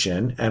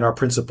mission and our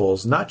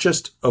principles not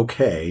just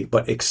okay,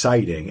 but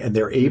exciting, and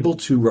they're able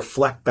to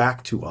reflect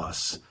back to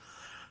us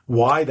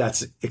why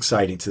that's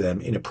exciting to them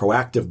in a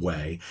proactive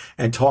way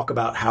and talk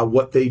about how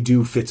what they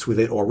do fits with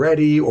it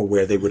already or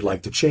where they would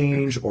like to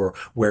change or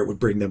where it would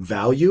bring them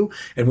value.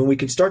 And when we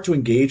can start to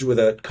engage with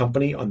a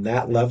company on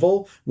that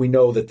level, we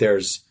know that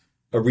there's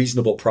a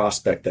reasonable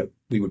prospect that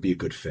we would be a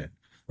good fit,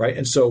 right?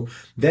 And so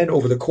then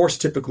over the course,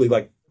 typically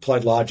like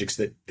Applied Logics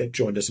that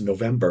joined us in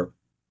November,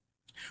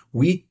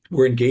 we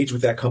were engaged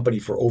with that company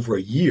for over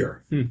a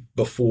year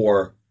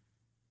before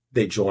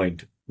they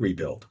joined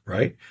Rebuild,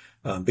 right?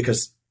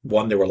 Because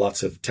one, there were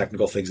lots of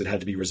technical things that had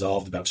to be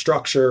resolved about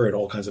structure and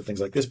all kinds of things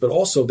like this, but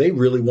also they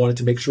really wanted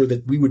to make sure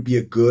that we would be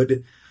a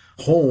good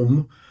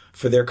home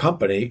for their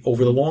company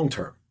over the long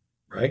term,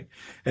 right?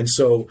 And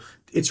so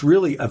it's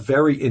really a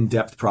very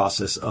in-depth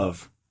process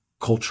of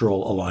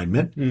cultural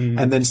alignment.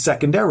 And then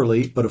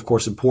secondarily, but of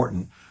course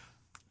important,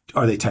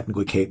 are they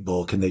technically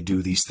capable? Can they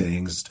do these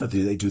things? Do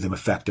they do them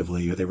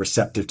effectively? Are they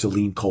receptive to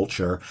lean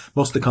culture?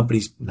 Most of the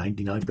companies,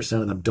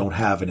 99% of them don't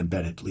have an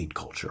embedded lean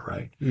culture,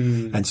 right?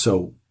 And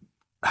so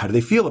how do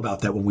they feel about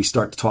that when we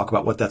start to talk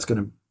about what that's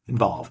going to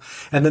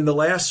involve? And then the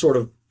last sort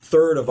of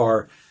third of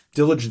our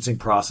diligencing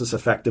process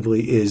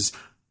effectively is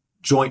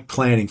joint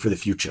planning for the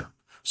future.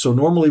 So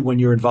normally when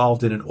you're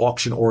involved in an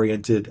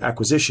auction-oriented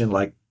acquisition,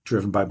 like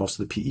driven by most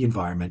of the PE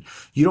environment,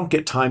 you don't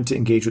get time to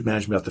engage with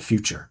management about the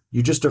future.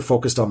 You just are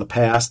focused on the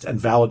past and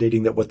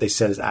validating that what they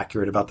said is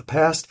accurate about the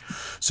past.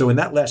 So in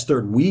that last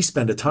third, we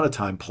spend a ton of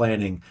time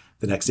planning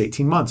the next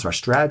 18 months, our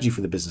strategy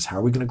for the business. How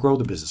are we going to grow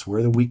the business?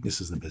 Where are the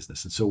weaknesses in the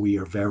business? And so we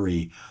are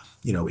very,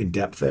 in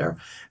depth there.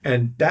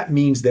 And that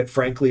means that,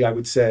 frankly, I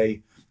would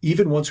say,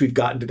 even once we've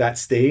gotten to that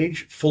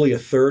stage, fully a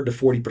third to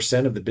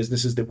 40% of the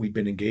businesses that we've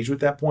been engaged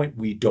with at that point,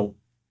 we don't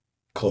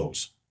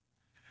close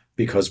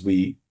because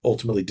we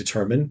ultimately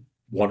determine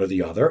one or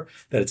the other,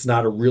 that it's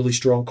not a really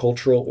strong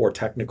cultural or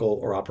technical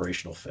or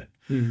operational fit.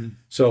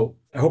 So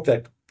I hope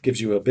that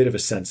gives you a bit of a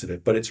sense of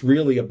it, but it's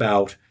really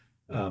about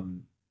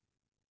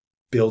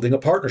building a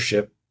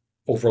partnership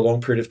over a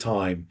long period of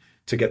time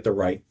to get the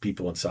right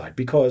people inside,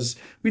 because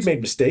we've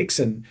made mistakes,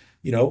 and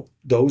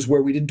those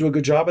where we didn't do a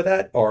good job of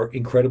that are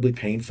incredibly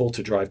painful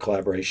to drive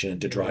collaboration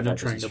and to drive our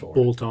business forward.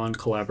 Trying to bolt on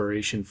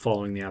collaboration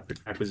following the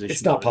acquisition.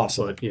 It's not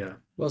possible. But yeah.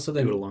 Well, so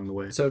then do it along the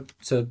way. So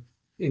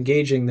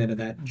engaging then in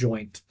that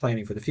joint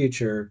planning for the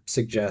future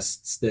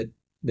suggests that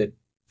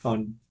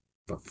from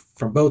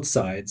both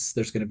sides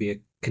there's going to be a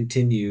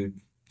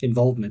continued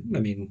involvement.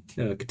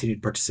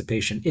 Continued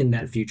participation in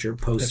that future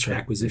post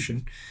acquisition.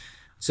 Right.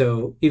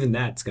 So even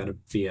that's got to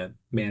be a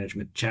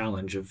management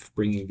challenge of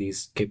bringing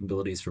these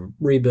capabilities from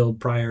rebuild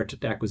prior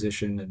to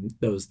acquisition and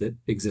those that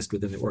exist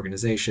within the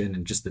organization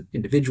and just the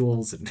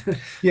individuals and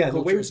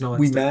the way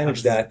we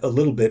manage that a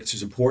little bit, which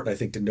is important, I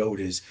think, to note,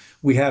 is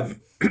we have,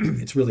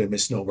 it's really a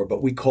misnomer,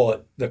 but we call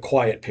it the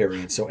quiet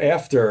period. So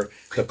after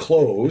the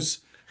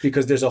close,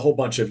 because there's a whole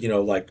bunch of,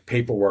 like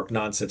paperwork,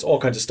 nonsense, all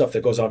kinds of stuff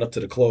that goes on up to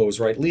the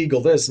close, right?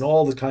 Legal, this and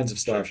all the kinds of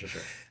stuff.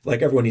 Sure.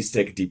 Like everyone needs to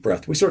take a deep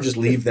breath. We sort of just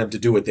leave them to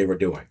do what they were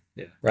doing,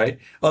 right?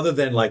 Other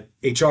than like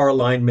HR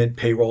alignment,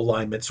 payroll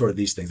alignment, sort of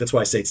these things. That's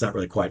why I say it's not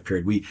really a quiet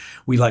period.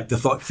 We like to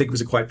think it was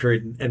a quiet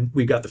period, and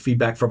we got the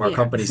feedback from our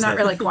companies. It's not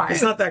really quiet.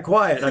 It's not that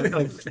quiet.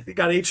 I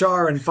got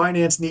HR and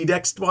finance need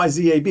X, Y,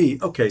 Z, A, B.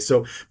 Okay,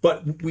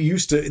 but we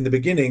used to, in the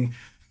beginning,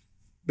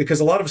 because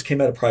a lot of us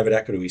came out of private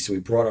equity, so we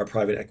brought our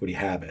private equity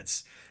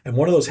habits. And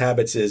one of those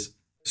habits is,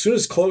 as soon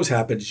as close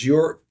happens,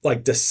 you're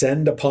like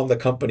descend upon the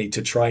company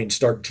to try and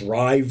start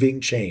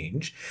driving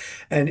change.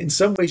 And in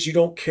some ways, you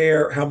don't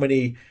care how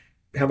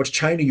much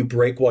china you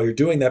break while you're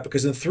doing that,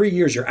 because in 3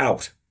 years, you're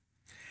out.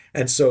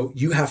 And so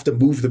you have to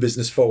move the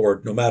business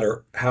forward, no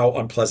matter how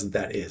unpleasant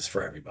that is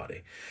for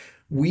everybody.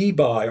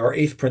 Our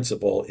eighth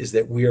principle is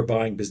that we are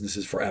buying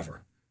businesses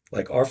forever.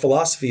 Like, our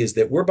philosophy is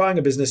that we're buying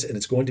a business and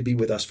it's going to be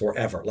with us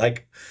forever.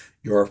 Like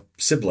your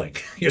sibling,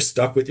 you're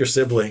stuck with your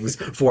siblings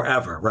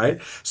forever,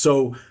 right?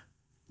 So,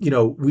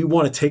 we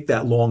want to take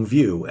that long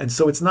view. And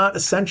so it's not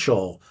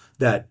essential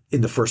that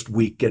in the first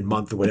week and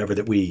month or whatever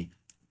that we,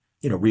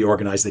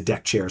 reorganize the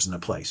deck chairs in a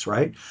place,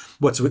 right?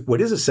 What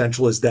is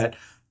essential is that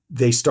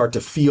they start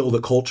to feel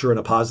the culture in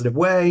a positive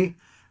way,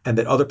 and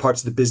that other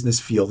parts of the business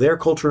feel their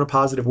culture in a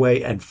positive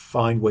way and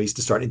find ways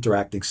to start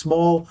interacting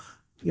small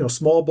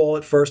ball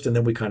at first, and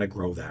then we kind of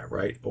grow that,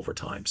 right, over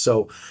time.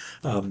 So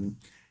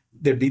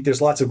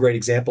there's lots of great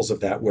examples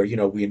of that where,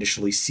 we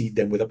initially seed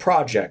them with a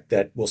project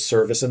that will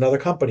service another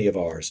company of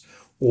ours,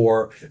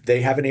 or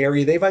they have an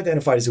area they've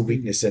identified as a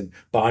weakness, and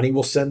Bonnie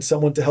will send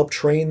someone to help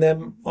train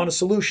them on a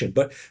solution,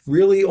 but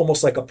really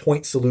almost like a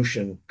point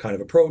solution kind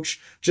of approach,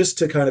 just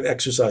to kind of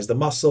exercise the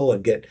muscle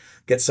and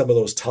get some of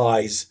those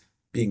ties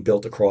being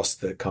built across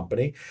the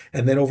company.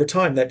 And then over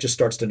time, that just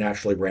starts to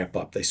naturally ramp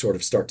up. They sort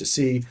of start to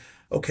see,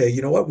 okay,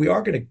 you know what, we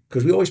are going to,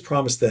 because we always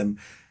promise them,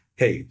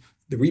 hey,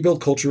 the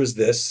rebuild culture is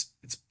this,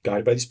 it's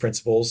guided by these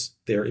principles,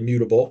 they're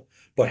immutable,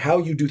 but how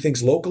you do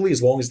things locally,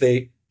 as long as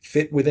they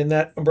fit within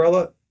that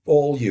umbrella,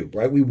 all you,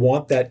 right? We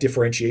want that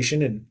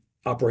differentiation in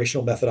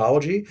operational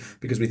methodology,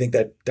 because we think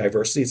that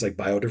diversity, it's like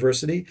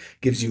biodiversity,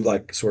 gives you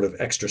like sort of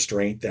extra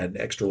strength and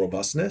extra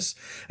robustness.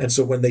 And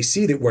so when they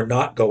see that we're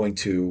not going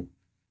to,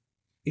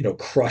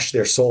 crush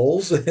their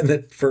souls in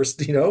that first,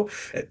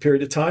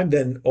 period of time,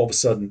 then all of a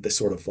sudden the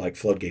sort of like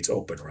floodgates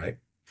open, right?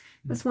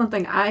 That's one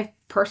thing I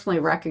personally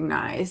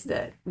recognize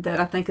that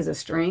I think is a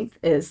strength,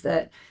 is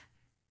that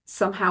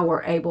somehow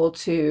we're able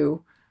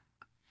to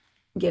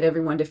get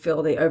everyone to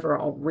feel the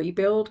overall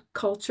rebuild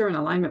culture in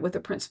alignment with the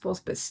principles,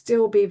 but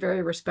still be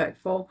very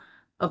respectful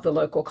of the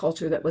local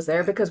culture that was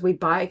there, because we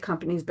buy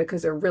companies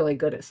because they're really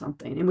good at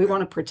something, and we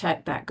want to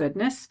protect that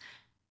goodness,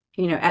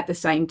 at the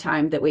same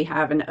time that we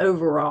have an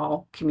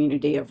overall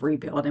community of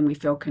rebuild and we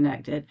feel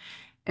connected.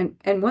 And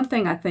one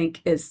thing I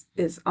think is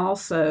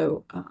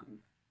also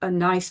a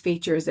nice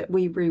feature is that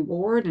we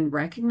reward and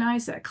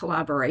recognize that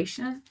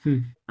collaboration.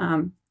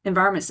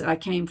 Environments that I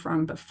came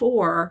from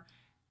before,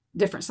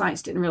 different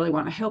sites didn't really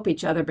want to help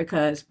each other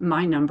because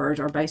my numbers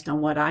are based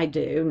on what I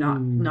do,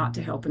 not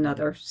to help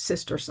another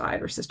sister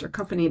site or sister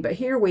company. But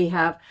here we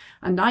have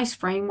a nice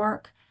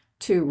framework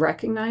to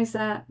recognize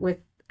that.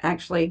 With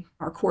actually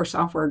our core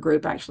software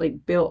group actually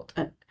built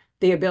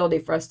the ability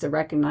for us to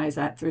recognize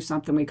that through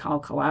something we call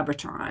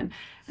Collaboratron.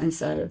 And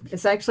so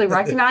it's actually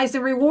recognized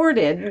and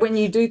rewarded when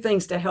you do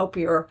things to help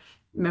your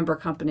member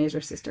companies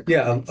or sister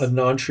companies. Yeah, a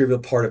non-trivial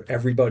part of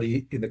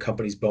everybody in the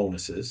company's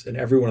bonuses, and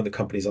everyone in the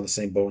company is on the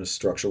same bonus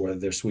structure, whether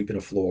they're sweeping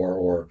a floor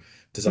or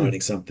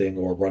designing something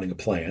or running a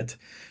plant,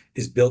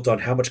 is built on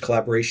how much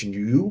collaboration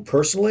you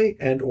personally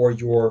and or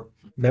your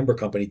member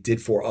company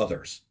did for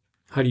others.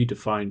 How do you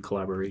define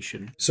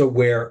collaboration? So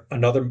where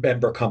another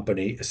member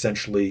company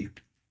essentially,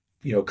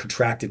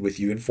 contracted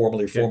with you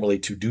informally or formally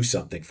to do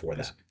something for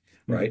them,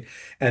 right?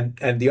 And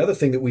the other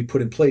thing that we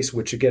put in place,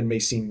 which again may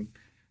seem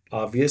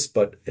obvious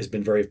but has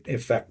been very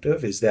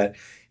effective, is that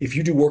if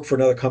you do work for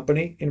another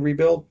company in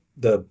rebuild,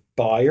 the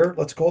buyer,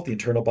 let's call it the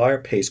internal buyer,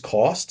 pays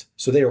cost.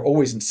 So they are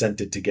always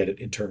incented to get it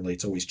internally.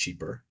 It's always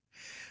cheaper.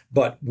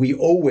 But we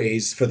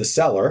always, for the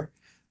seller,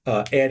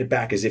 add it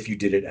back as if you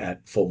did it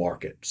at full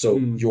market. So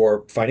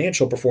your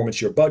financial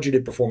performance, your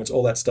budgeted performance,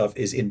 all that stuff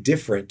is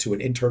indifferent to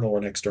an internal or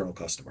an external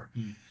customer,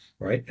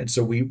 right? And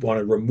so we want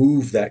to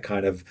remove that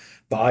kind of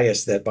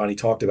bias that Bonnie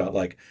talked about,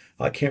 like,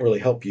 I can't really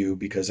help you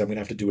because I'm going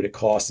to have to do it at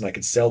cost and I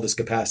can sell this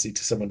capacity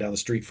to someone down the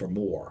street for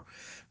more,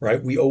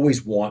 right? We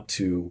always want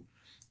to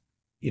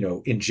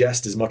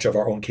ingest as much of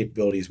our own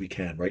capability as we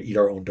can, right? Eat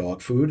our own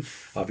dog food,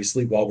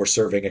 obviously, while we're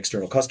serving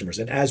external customers.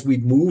 And as we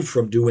move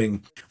from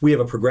we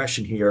have a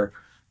progression here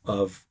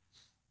of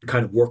the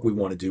kind of work we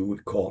want to do. We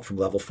call it from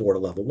level 4 to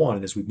level 1.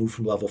 And as we move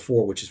from level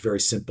 4, which is very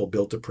simple,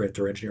 built to print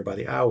or engineer by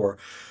the hour,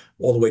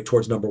 all the way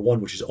towards number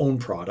 1, which is own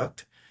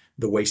product.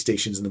 The way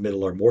stations in the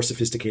middle are more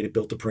sophisticated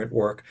built to print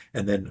work,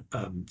 and then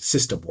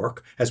system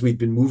work. As we've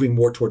been moving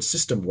more towards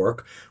system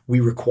work, we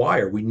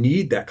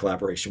need that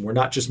collaboration. We're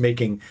not just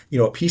making,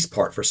 a piece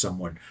part for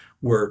someone.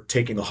 We're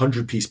taking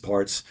 100 piece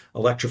parts,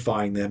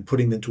 electrifying them,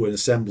 putting them to an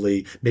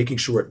assembly, making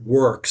sure it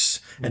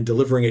works, and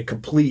delivering it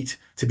complete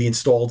to be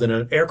installed in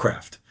an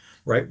aircraft,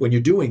 right? When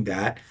you're doing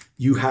that,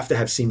 you have to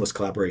have seamless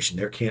collaboration.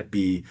 There can't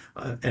be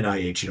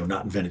NIH,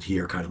 not invented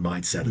here kind of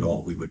mindset at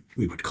all. We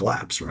would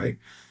collapse, right?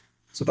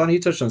 So Bonnie, you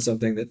touched on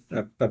something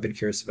that I've been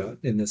curious about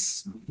in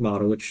this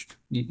model, which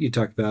you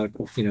talked about,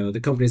 the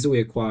companies that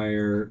we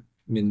acquire.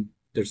 I mean,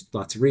 there's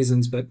lots of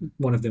reasons, but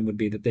one of them would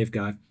be that they've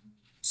got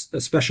a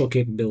special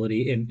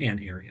capability in an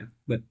area,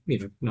 but,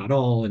 not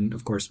all. And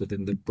of course,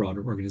 within the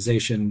broader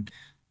organization,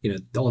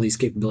 all these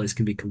capabilities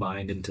can be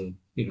combined into,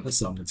 a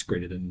sum that's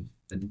greater than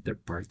their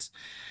parts.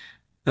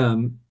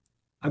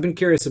 I've been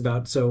curious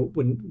about, so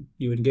when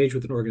you engage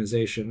with an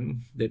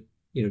organization that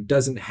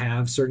doesn't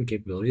have certain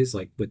capabilities,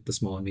 like with the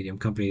small and medium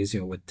companies,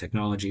 with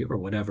technology or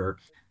whatever,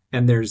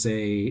 and there's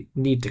a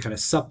need to kind of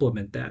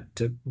supplement that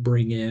to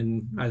bring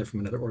in either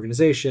from another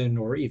organization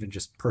or even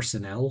just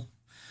personnel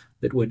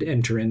that would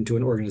enter into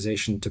an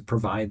organization to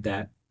provide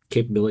that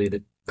capability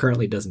that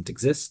currently doesn't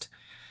exist.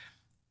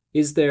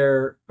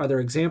 Are there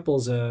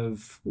examples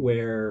of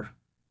where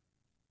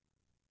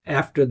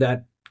after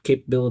that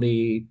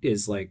capability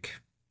is like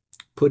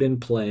put in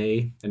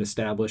play and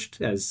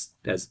established as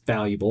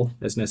valuable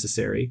as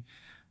necessary,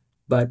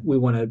 but we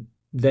want to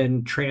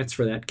then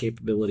transfer that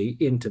capability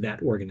into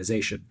that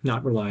organization,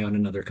 not rely on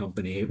another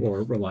company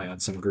or rely on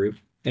some group,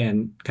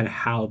 and kind of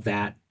how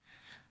that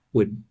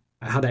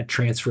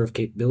transfer of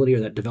capability or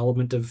that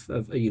development of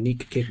a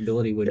unique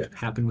capability would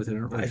happen within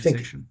an organization?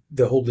 I think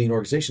the whole lean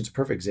organization is a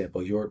perfect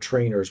example. Your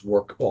trainers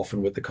work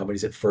often with the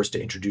companies at first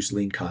to introduce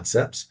lean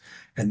concepts,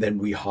 and then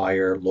we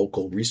hire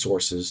local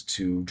resources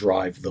to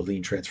drive the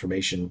lean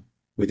transformation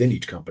within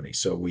each company.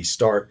 So we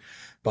start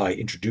by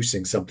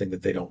introducing something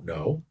that they don't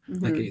know.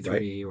 Like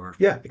A3 or...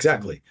 Yeah,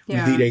 exactly.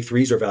 Yeah. We lead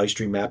A3s or value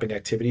stream mapping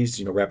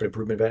activities, rapid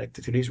improvement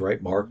activities,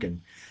 right? Mark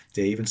and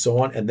Dave and so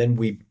on. And then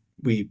we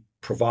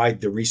provide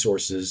the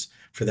resources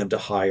for them to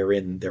hire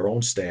in their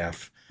own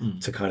staff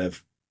to kind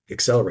of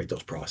accelerate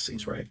those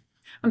processes, right?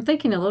 I'm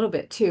thinking a little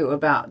bit too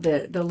about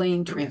the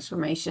lean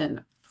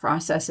transformation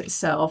process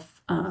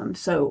itself.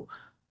 So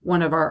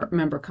one of our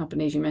member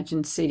companies, you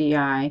mentioned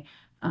CDI,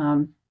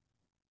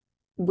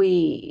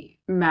 we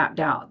mapped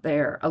out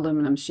their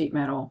aluminum sheet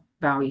metal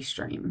value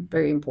stream,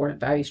 very important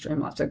value stream,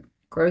 lots of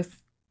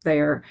growth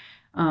there.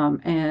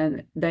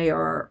 And they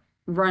are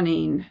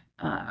running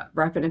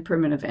rapid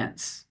improvement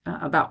events,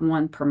 about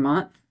one per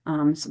month,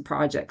 some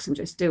projects and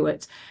just do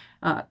it,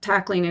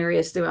 tackling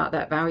areas throughout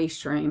that value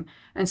stream.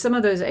 And some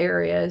of those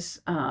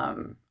areas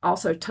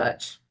also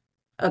touch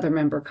other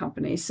member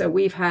companies. So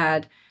we've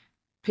had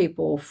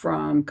people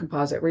from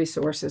Composite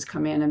Resources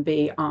come in and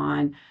be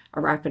on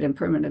a rapid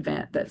improvement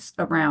event that's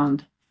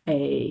around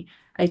a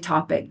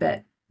topic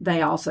that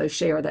they also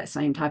share that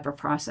same type of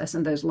process,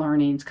 and those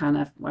learnings kind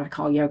of what I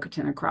call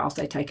Yokoten across,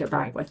 they take it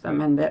back with them,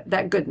 and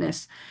that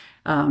goodness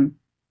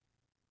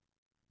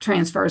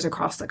transfers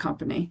across the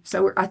company.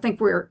 So I think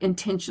we're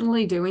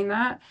intentionally doing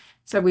that.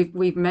 So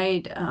we've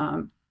made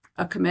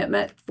a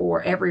commitment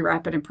for every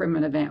rapid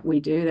improvement event we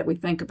do that we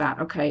think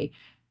about, okay,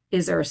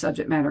 is there a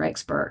subject matter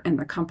expert in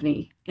the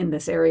company in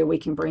this area we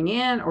can bring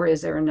in, or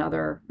is there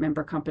another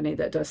member company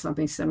that does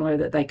something similar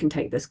that they can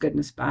take this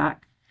goodness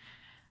back?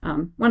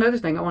 One other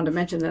thing I wanted to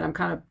mention that I'm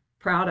kind of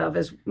proud of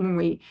is when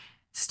we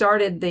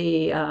started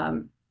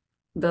the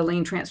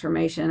lean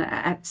transformation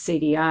at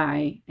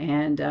CDI,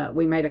 and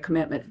we made a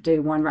commitment to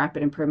do one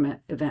rapid improvement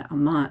event a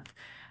month.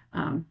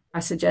 I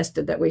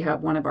suggested that we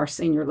have one of our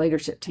senior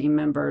leadership team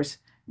members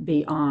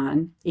be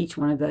on each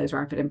one of those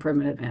rapid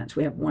improvement events.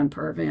 We have one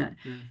per event.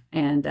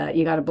 And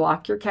you got to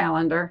block your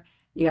calendar.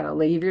 You got to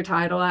leave your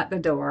title at the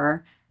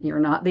door. You're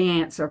not the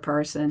answer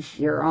person.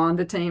 You're on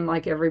the team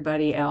like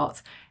everybody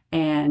else.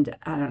 And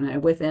I don't know,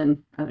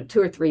 within 2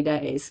 or 3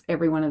 days,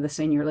 every one of the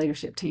senior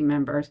leadership team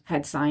members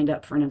had signed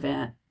up for an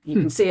event. You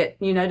can see it.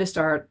 You noticed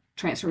our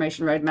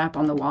transformation roadmap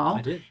on the wall.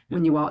 I did.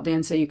 When you walked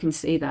in, so you can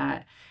see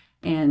that.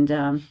 And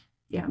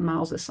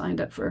Miles has signed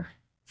up for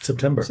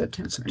September.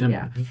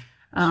 Yeah.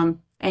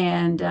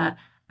 And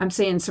I'm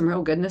seeing some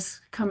real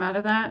goodness come out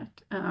of that.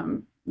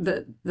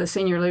 The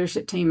senior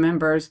leadership team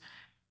members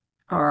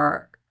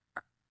are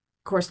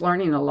course,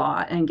 learning a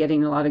lot and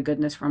getting a lot of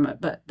goodness from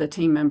it, but the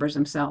team members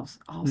themselves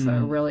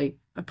also really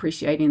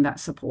appreciating that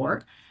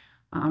support.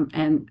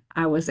 And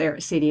I was there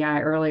at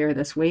CDI earlier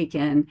this week,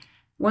 and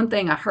one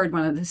thing I heard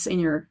one of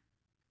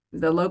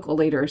the local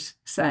leaders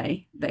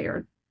say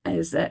there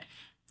is that,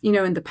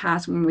 in the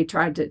past when we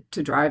tried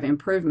to drive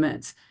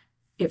improvements,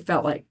 it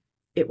felt like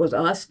it was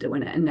us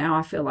doing it. And now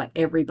I feel like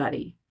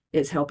everybody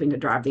is helping to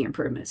drive the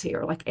improvements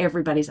here. Like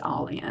everybody's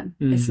all in.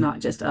 It's not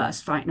just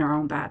us fighting our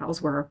own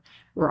battles. We're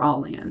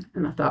all in.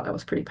 And I thought that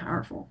was pretty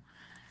powerful.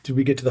 Did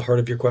we get to the heart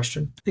of your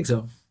question? I think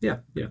so. Yeah.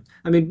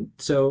 I mean,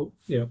 so,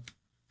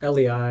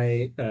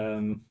 LEI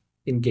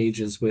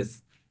engages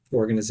with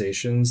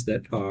organizations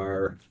that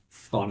are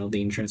on a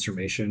lean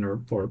transformation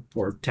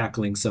or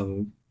tackling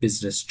some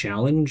business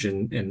challenge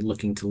and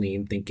looking to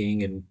lean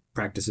thinking and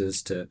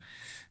practices to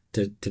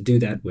do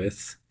that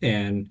with.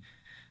 And,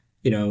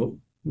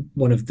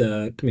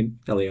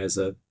 LEI is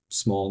a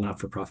small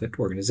not-for-profit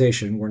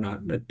organization. We're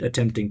not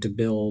attempting to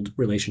build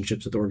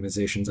relationships with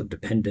organizations of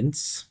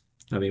dependence.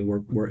 I mean,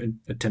 we're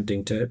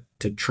attempting to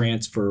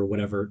transfer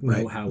whatever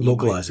know-how we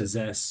might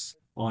possess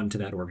onto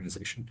that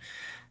organization.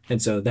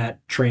 And so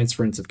that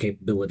transference of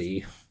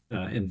capability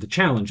and the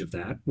challenge of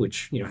that,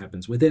 which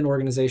happens within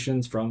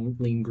organizations from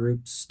lean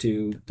groups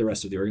to the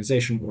rest of the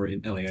organization, or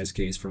in LEI's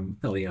case, from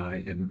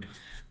LEI and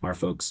our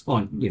folks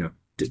on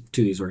to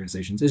these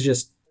organizations, is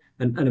just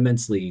an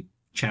immensely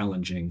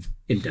challenging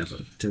endeavor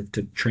to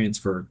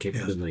transfer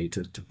capability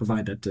to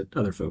provide that to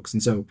other folks.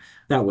 And so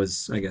that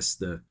was, I guess,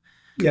 the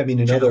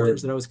another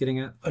that I was getting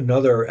at.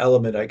 Another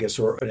element, I guess,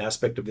 or an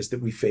aspect of this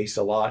that we face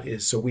a lot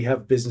is, so we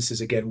have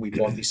businesses, again, we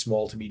bought these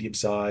small to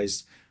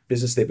medium-sized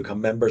business, they become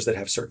members that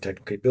have certain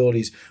technical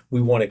capabilities.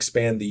 We want to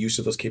expand the use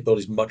of those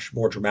capabilities much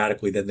more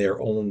dramatically than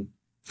their own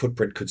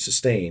footprint could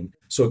sustain.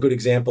 So a good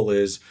example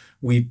is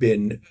we've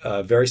been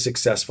very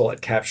successful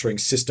at capturing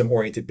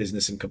system-oriented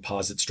business and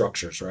composite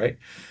structures, right?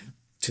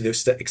 To the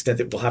extent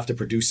that we'll have to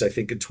produce, I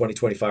think in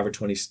 2025 or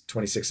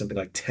 2026, something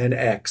like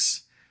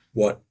 10x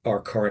what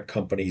our current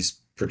companies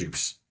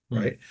produce,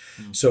 right?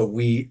 So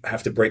we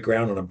have to break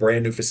ground on a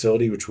brand new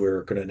facility, which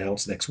we're going to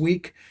announce next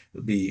week.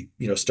 It'll be,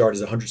 start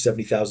as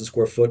 170,000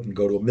 square foot and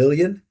go to 1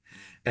 million.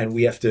 And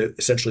we have to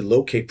essentially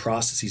locate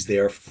processes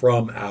there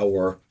from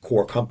our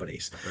core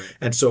companies. Right.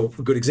 And so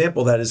a good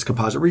example of that is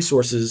Composite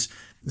Resources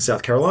in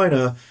South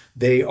Carolina.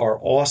 They are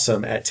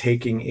awesome at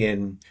taking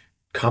in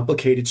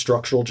complicated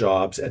structural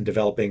jobs and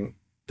developing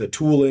the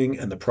tooling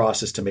and the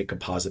process to make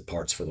composite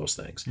parts for those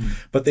things.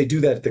 But they do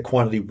that at the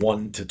quantity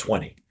 1 to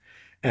 20.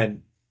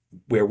 And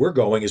where we're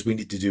going is we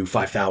need to do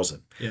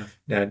 5,000. Yeah.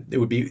 Now, it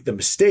would be the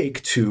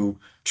mistake to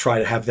try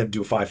to have them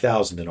do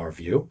 5,000 in our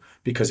view,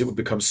 because it would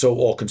become so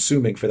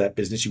all-consuming for that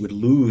business. You would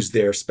lose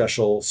their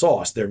special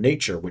sauce, their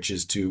nature, which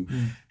is to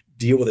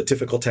deal with a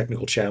difficult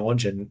technical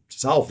challenge and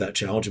solve that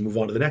challenge and move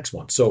on to the next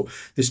one. So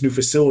this new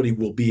facility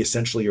will be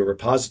essentially a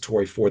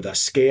repository for the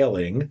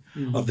scaling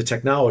of the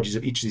technologies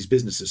of each of these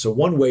businesses. So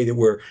one way that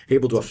we're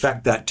able to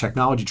affect that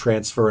technology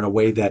transfer in a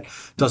way that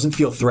doesn't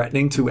feel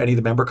threatening to any of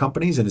the member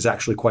companies and is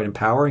actually quite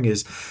empowering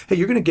is, hey,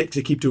 you're going to get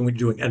to keep doing what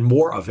you're doing and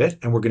more of it,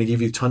 and we're going to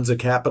give you tons of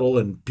capital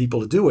and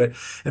people to do it.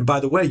 And by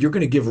the way, you're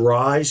going to give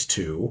rise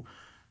to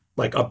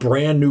like a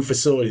brand new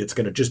facility that's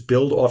going to just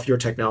build off your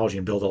technology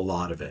and build a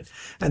lot of it.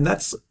 And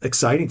that's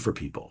exciting for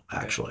people,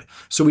 actually.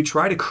 So we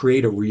try to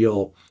create we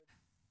don't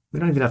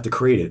even have to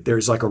create it.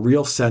 There's like a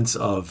real sense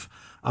of,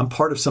 I'm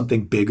part of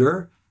something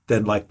bigger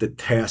than like the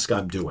task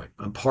I'm doing.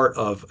 I'm part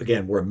of,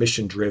 again, we're a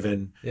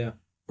mission-driven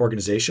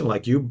organization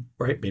like you,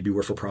 right? Maybe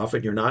we're for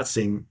profit. You're not,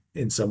 seeing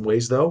in some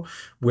ways though,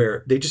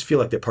 where they just feel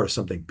like they're part of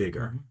something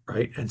bigger,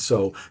 right? And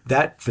so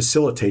that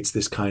facilitates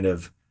this kind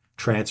of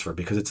transfer,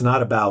 because it's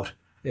not about,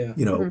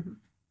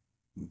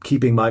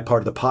 keeping my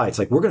part of the pie. It's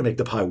like, we're going to make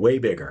the pie way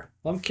bigger.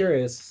 Well, I'm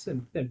curious,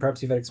 and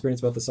perhaps you've had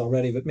experience about this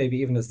already, but maybe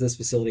even as this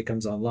facility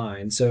comes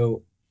online.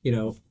 So,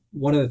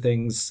 one of the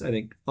things I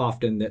think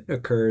often that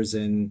occurs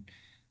in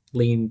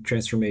lean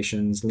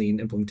transformations, lean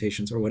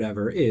implementations, or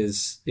whatever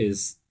is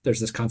there's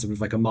this concept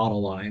of like a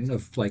model line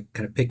of like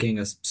kind of picking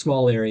a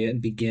small area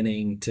and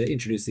beginning to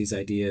introduce these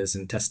ideas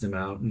and test them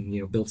out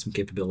and, build some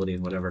capability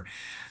and whatever.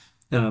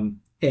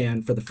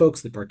 And for the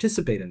folks that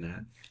participate in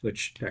that,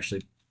 which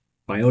actually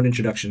my own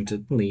introduction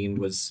to lean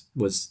was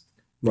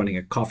running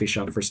a coffee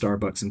shop for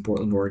Starbucks in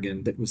Portland,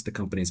 Oregon, that was the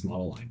company's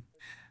model line.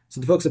 So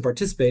the folks that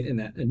participate in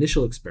that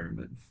initial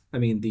experiment, I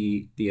mean,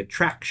 the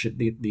attraction,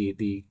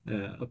 the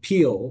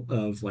appeal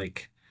of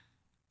like,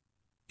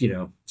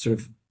 sort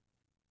of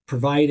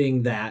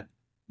providing that,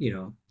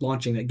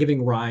 launching that,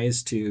 giving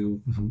rise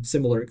to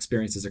similar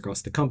experiences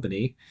across the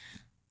company.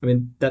 I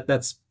mean,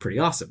 that's pretty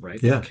awesome,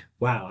 right? Yeah. Like,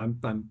 wow,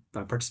 I'm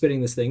participating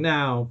in this thing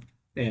now,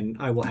 and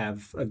I will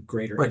have a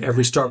greater right.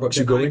 Every Starbucks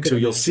you go into,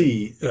 you'll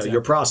see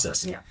your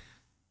process. Yeah.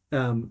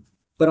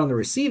 But on the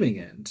receiving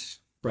end,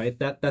 right?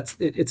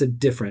 It's a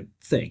different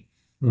thing,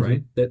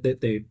 right? That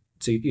they.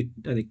 So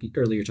I think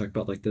earlier you talked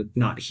about like the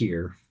not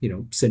here,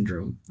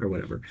 syndrome or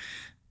whatever.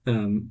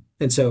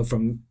 And so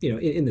from,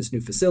 in this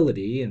new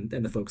facility and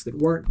the folks that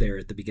weren't there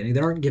at the beginning, they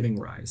aren't giving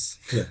rise.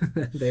 Yeah.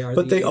 They are,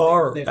 But they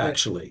are they-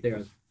 actually. They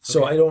are.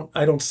 So Okay.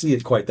 I don't see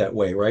it quite that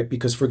way, right?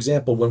 Because for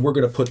example, when we're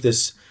going to put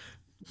this,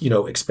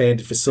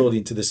 expanded facility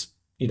into this,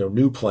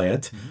 new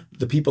plant,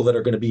 the people that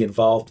are going to be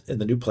involved in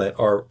the new plant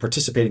are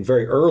participating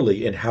very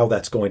early in how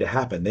that's going to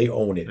happen. They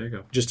own There you it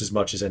go. just as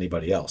much as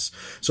anybody else.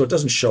 So it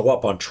doesn't show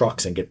up on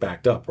trucks and get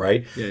backed up,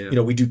 right? Yeah.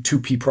 We do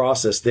 2P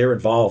process. They're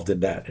involved in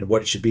that and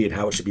what it should be and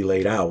how it should be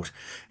laid out.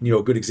 And,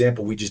 a good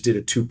example, we just did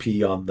a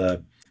 2P on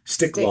the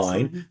stick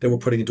line that we're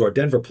putting into our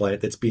Denver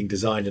plant that's being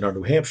designed in our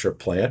New Hampshire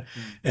plant.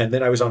 And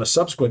then I was on a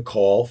subsequent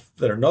call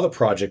that another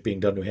project being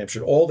done in New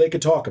Hampshire. All they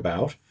could talk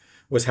about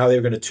was how they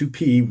were going to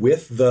 2P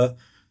with the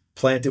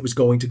plant it was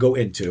going to go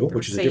into,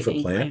 which is a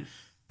different plant,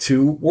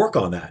 to work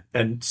on that.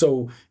 And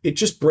so it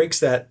just breaks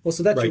that Well,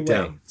 so that's right your way.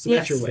 down. So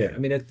that's your Yes. way. Yeah. I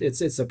mean,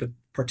 it's a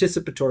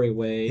participatory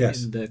way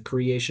Yes. in the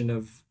creation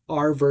of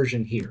our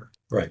version here,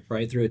 Right.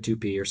 through a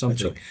 2P or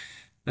something,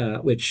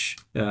 That's which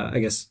I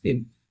guess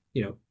it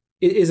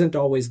isn't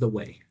always the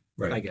way.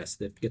 Right. I guess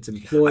that gets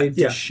employed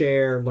Yeah. to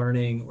share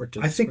learning or to.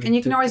 I think- And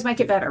you can always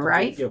make it better,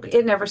 right? Okay.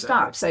 It never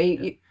stops. So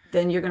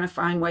then you're going to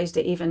find ways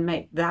to even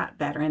make that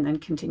better and then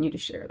continue to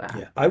share that.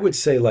 Yeah, I would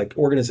say like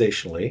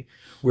organizationally,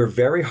 we're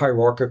very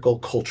hierarchical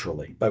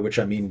culturally, by which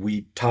I mean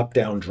we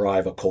top-down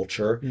drive a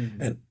culture,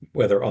 and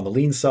whether on the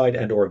lean side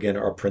and or again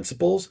our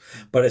principles.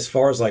 But as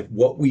far as like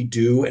what we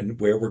do and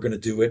where we're going to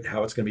do it,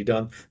 how it's going to be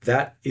done,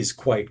 that is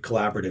quite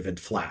collaborative and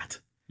flat,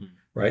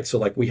 right? So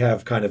like we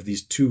have kind of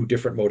these two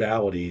different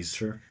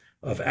modalities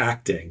of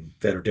acting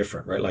that are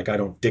different, right? Like I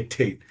don't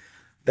dictate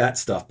that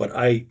stuff, but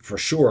I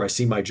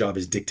see my job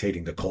as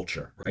dictating the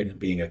culture, right? And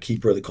being a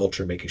keeper of the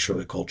culture, making sure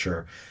the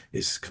culture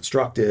is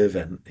constructive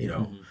and,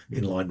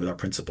 in line with our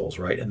principles,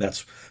 right? And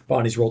that's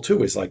Bonnie's role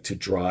too, is like to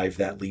drive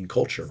that lean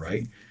culture,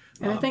 right?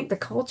 And I think the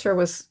culture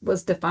was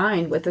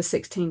defined with the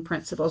 16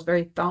 principles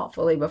very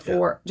thoughtfully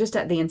before, just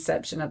at the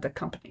inception of the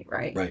company,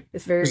 right? Right.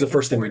 It's very It was the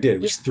first thing we did.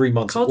 It was 3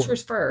 months. of work.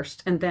 Culture's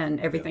first, and then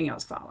everything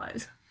else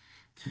follows.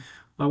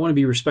 I want to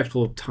be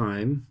respectful of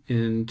time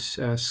and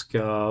ask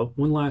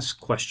one last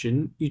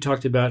question. You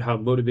talked about how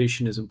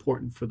motivation is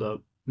important for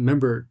the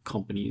member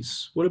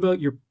companies. What about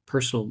your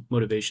personal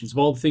motivations? Of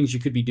all the things you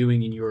could be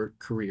doing in your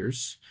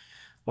careers,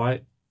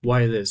 why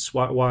this?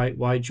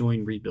 Why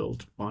join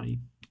Rebuild, Bonnie?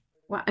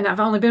 Well, and I've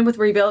only been with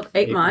Rebuild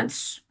 8 8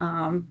 months.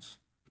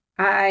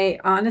 I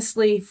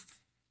honestly,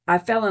 I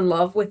fell in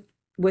love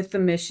with the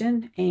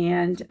mission,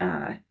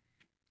 and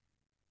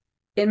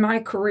in my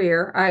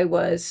career, I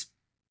was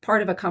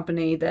part of a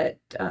company that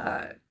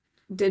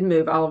did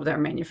move all of their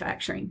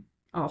manufacturing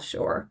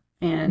offshore,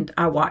 and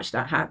I watched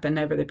that happen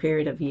over the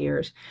period of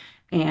years,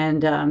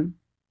 and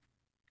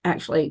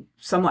actually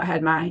somewhat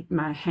had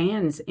my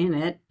hands in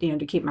it,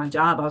 to keep my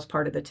job. I was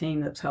part of the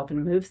team that was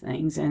helping move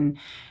things, and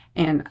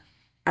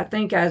I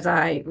think as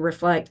I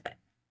reflect,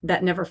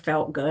 that never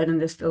felt good,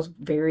 and this feels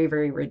very,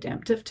 very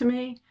redemptive to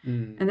me.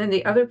 And then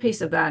the other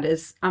piece of that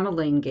is I'm a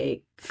lean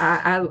geek.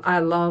 I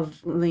love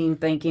lean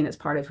thinking. It's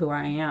part of who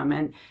I am.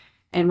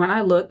 And when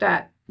I looked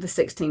at the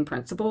 16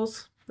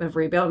 principles of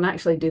Rebuild, and I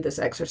actually do this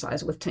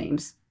exercise with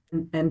teams,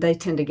 and they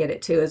tend to get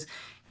it too, is,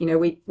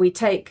 we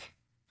take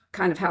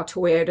kind of how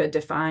Toyota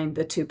defined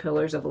the 2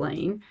 pillars of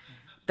lean.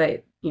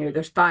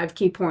 There's 5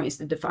 key points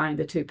to define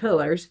the 2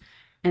 pillars.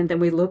 And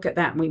then we look at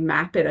that and we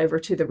map it over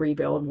to the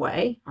Rebuild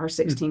way, our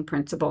 16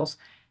 principles.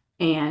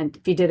 And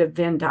if you did a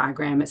Venn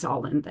diagram, it's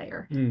all in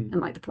there. And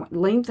like the point,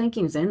 lean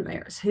thinking is in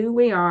there. It's who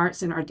we are.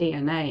 It's in our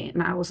DNA.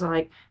 And I was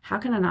like, how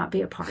can I not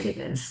be a part of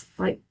this?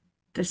 Like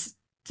there's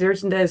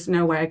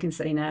no way I can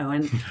say no.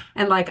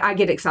 And like, I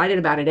get excited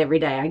about it every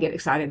day. I get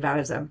excited about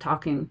it as I'm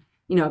talking,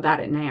 about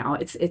it now.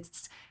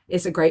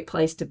 It's a great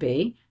place to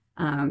be,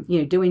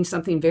 doing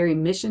something very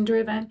mission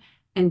driven,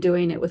 and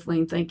doing it with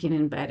lean thinking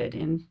embedded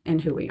in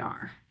who we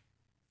are.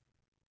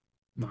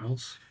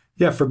 Miles?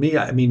 Yeah, for me,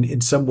 I mean,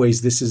 in some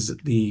ways, this is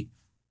the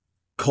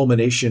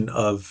culmination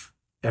of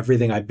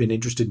everything I've been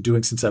interested in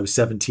doing since I was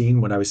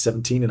 17. When I was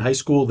 17 in high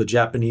school, the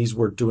Japanese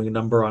were doing a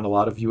number on a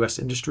lot of U.S.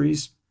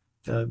 industries.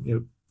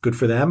 Good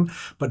for them,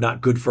 but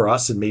not good for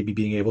us, and maybe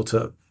being able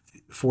to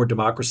afford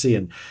democracy.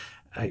 And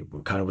I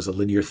kind of was a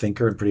linear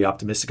thinker and pretty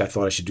optimistic. I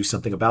thought I should do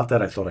something about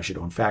that. I thought I should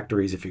own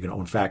factories. If you're going to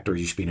own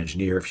factories, you should be an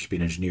engineer. If you should be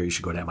an engineer, you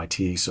should go to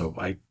MIT. So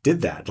I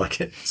did that.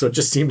 So it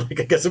just seemed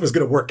like I guess it was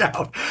going to work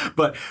out.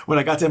 But when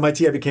I got to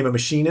MIT, I became a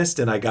machinist,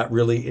 and I got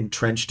really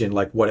entrenched in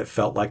like what it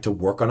felt like to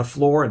work on a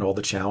floor and all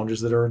the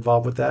challenges that are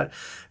involved with that.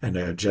 And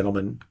a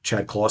gentleman,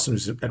 Chad Clausen,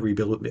 who's at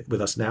Rebuild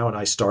with us now, and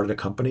I started a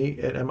company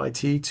at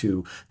MIT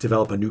to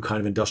develop a new kind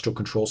of industrial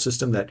control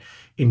system that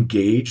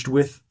engaged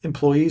with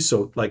employees.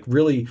 So like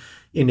really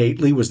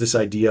innately was this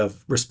idea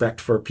of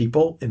respect for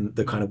people in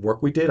the kind of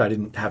work we did. I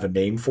didn't have a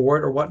name for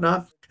it or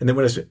whatnot. And then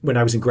when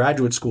I was in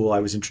graduate school, I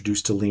was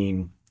introduced to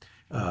lean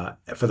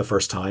for the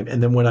first time.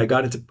 And then when I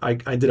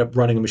ended up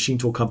running a machine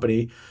tool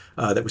company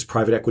that was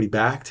private equity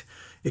backed.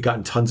 It got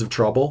in tons of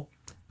trouble.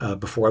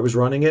 before I was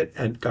running it,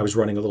 and I was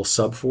running a little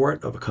sub for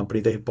it of a company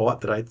they had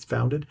bought that I had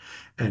founded,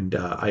 and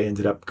I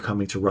ended up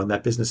coming to run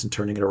that business and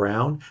turning it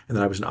around. And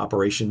then I was in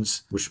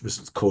operations, which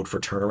was code for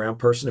turnaround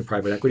person in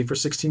private equity for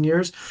 16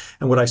 years.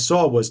 And what I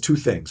saw was two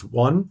things.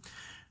 One,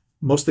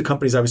 most of the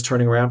companies I was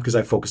turning around, because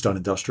I focused on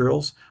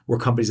industrials, were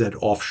companies that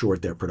had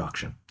offshored their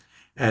production.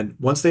 And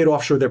once they had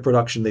offshored their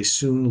production, they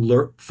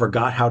soon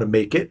forgot how to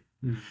make it.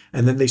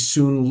 And then they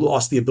soon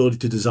lost the ability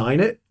to design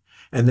it.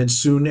 And then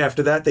soon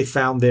after that, they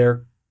found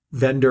their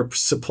vendor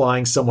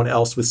supplying someone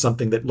else with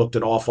something that looked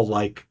an awful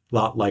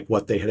lot like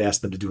what they had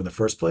asked them to do in the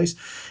first place.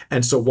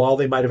 And so while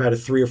they might have had a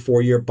 3 or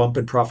 4 year bump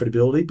in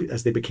profitability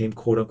as they became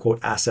quote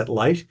unquote asset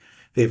light,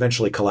 they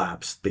eventually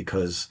collapsed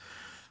because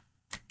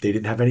they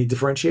didn't have any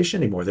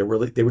differentiation anymore. They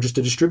were just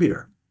a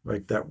distributor.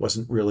 Right? That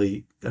wasn't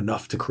really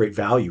enough to create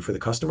value for the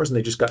customers, and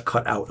they just got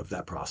cut out of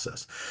that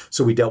process.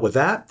 So we dealt with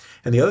that.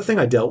 And the other thing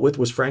I dealt with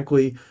was,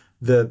 frankly,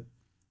 the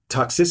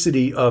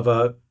toxicity of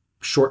a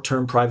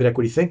short-term private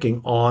equity thinking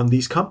on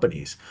these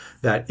companies.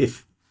 That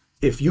if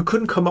you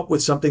couldn't come up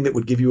with something that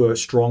would give you a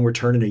strong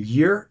return in a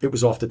year, it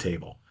was off the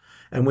table.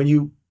 And when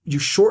you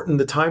shorten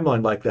the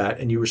timeline like that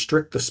and you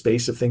restrict the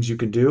space of things you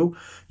can do,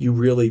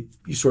 you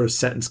sort of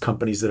sentence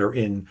companies that are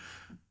in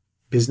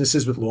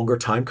businesses with longer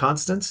time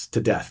constants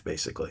to death,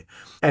 basically.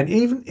 And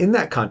even in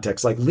that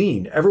context, like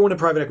lean, everyone in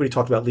private equity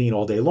talked about lean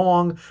all day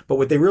long, but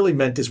what they really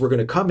meant is we're going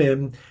to come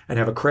in and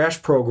have a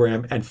crash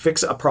program and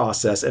fix a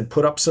process and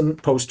put up some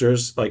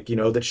posters like,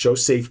 that show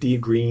safety,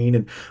 green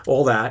and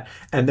all that.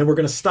 And then we're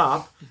going to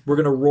stop. We're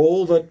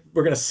going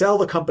to sell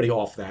the company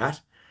off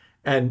that.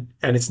 And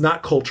it's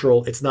not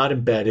cultural. It's not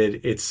embedded.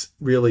 It's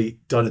really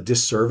done a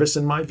disservice,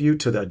 in my view,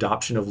 to the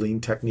adoption of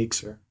lean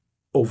techniques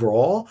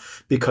overall,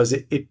 because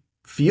it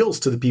feels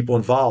to the people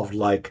involved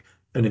like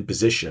an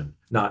imposition,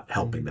 not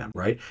helping them,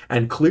 right?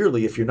 And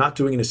clearly, if you're not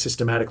doing it in a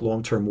systematic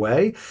long-term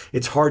way,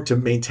 it's hard to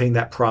maintain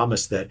that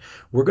promise that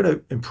we're going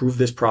to improve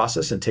this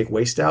process and take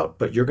waste out,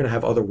 but you're going to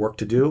have other work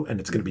to do and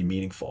it's going to be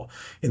meaningful.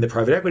 In the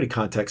private equity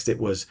context, it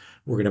was,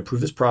 we're going to improve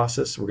this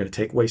process, we're going to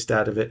take waste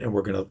out of it, and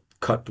we're going to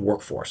cut the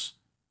workforce.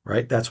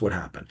 Right? That's what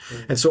happened.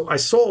 And so I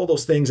saw all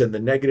those things and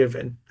the negative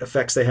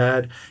effects they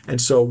had.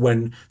 And so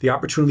when the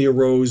opportunity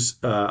arose,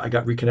 I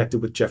got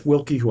reconnected with Jeff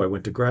Wilkie, who I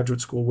went to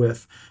graduate school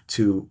with,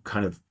 to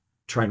kind of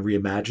try and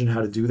reimagine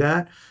how to do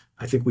that.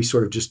 I think we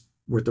sort of just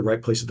were at the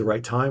right place at the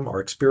right time. Our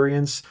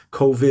experience,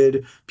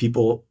 COVID,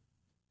 people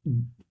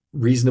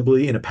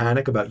reasonably in a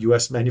panic about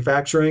US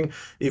manufacturing.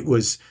 It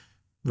was,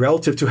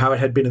 relative to how it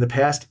had been in the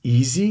past,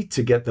 easy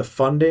to get the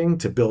funding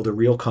to build a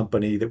real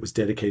company that was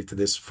dedicated to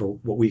this for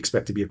what we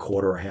expect to be a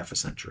quarter or half a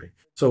century.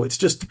 So it's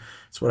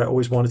what I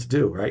always wanted to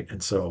do, right?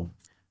 And so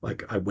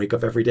I wake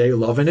up every day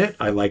loving it.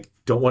 I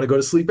don't want to go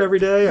to sleep every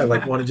day. I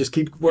want to just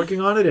keep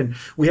working on it. And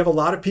we have a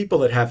lot of people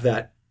that have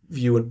that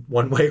view in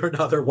one way or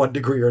another, one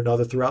degree or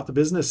another throughout the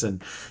business.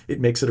 And it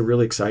makes it a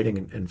really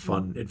exciting and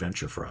fun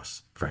adventure for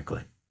us,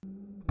 frankly.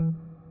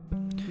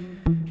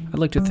 I'd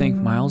like to thank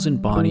Miles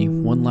and Bonnie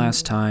one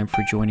last time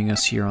for joining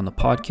us here on the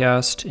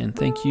podcast, and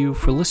thank you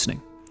for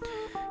listening.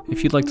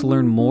 If you'd like to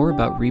learn more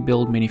about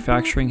Rebuild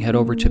Manufacturing, head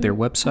over to their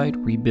website,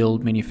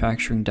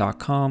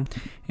 rebuildmanufacturing.com,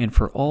 and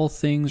for all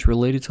things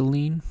related to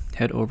lean,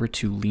 head over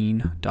to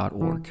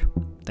lean.org.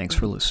 Thanks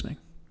for listening.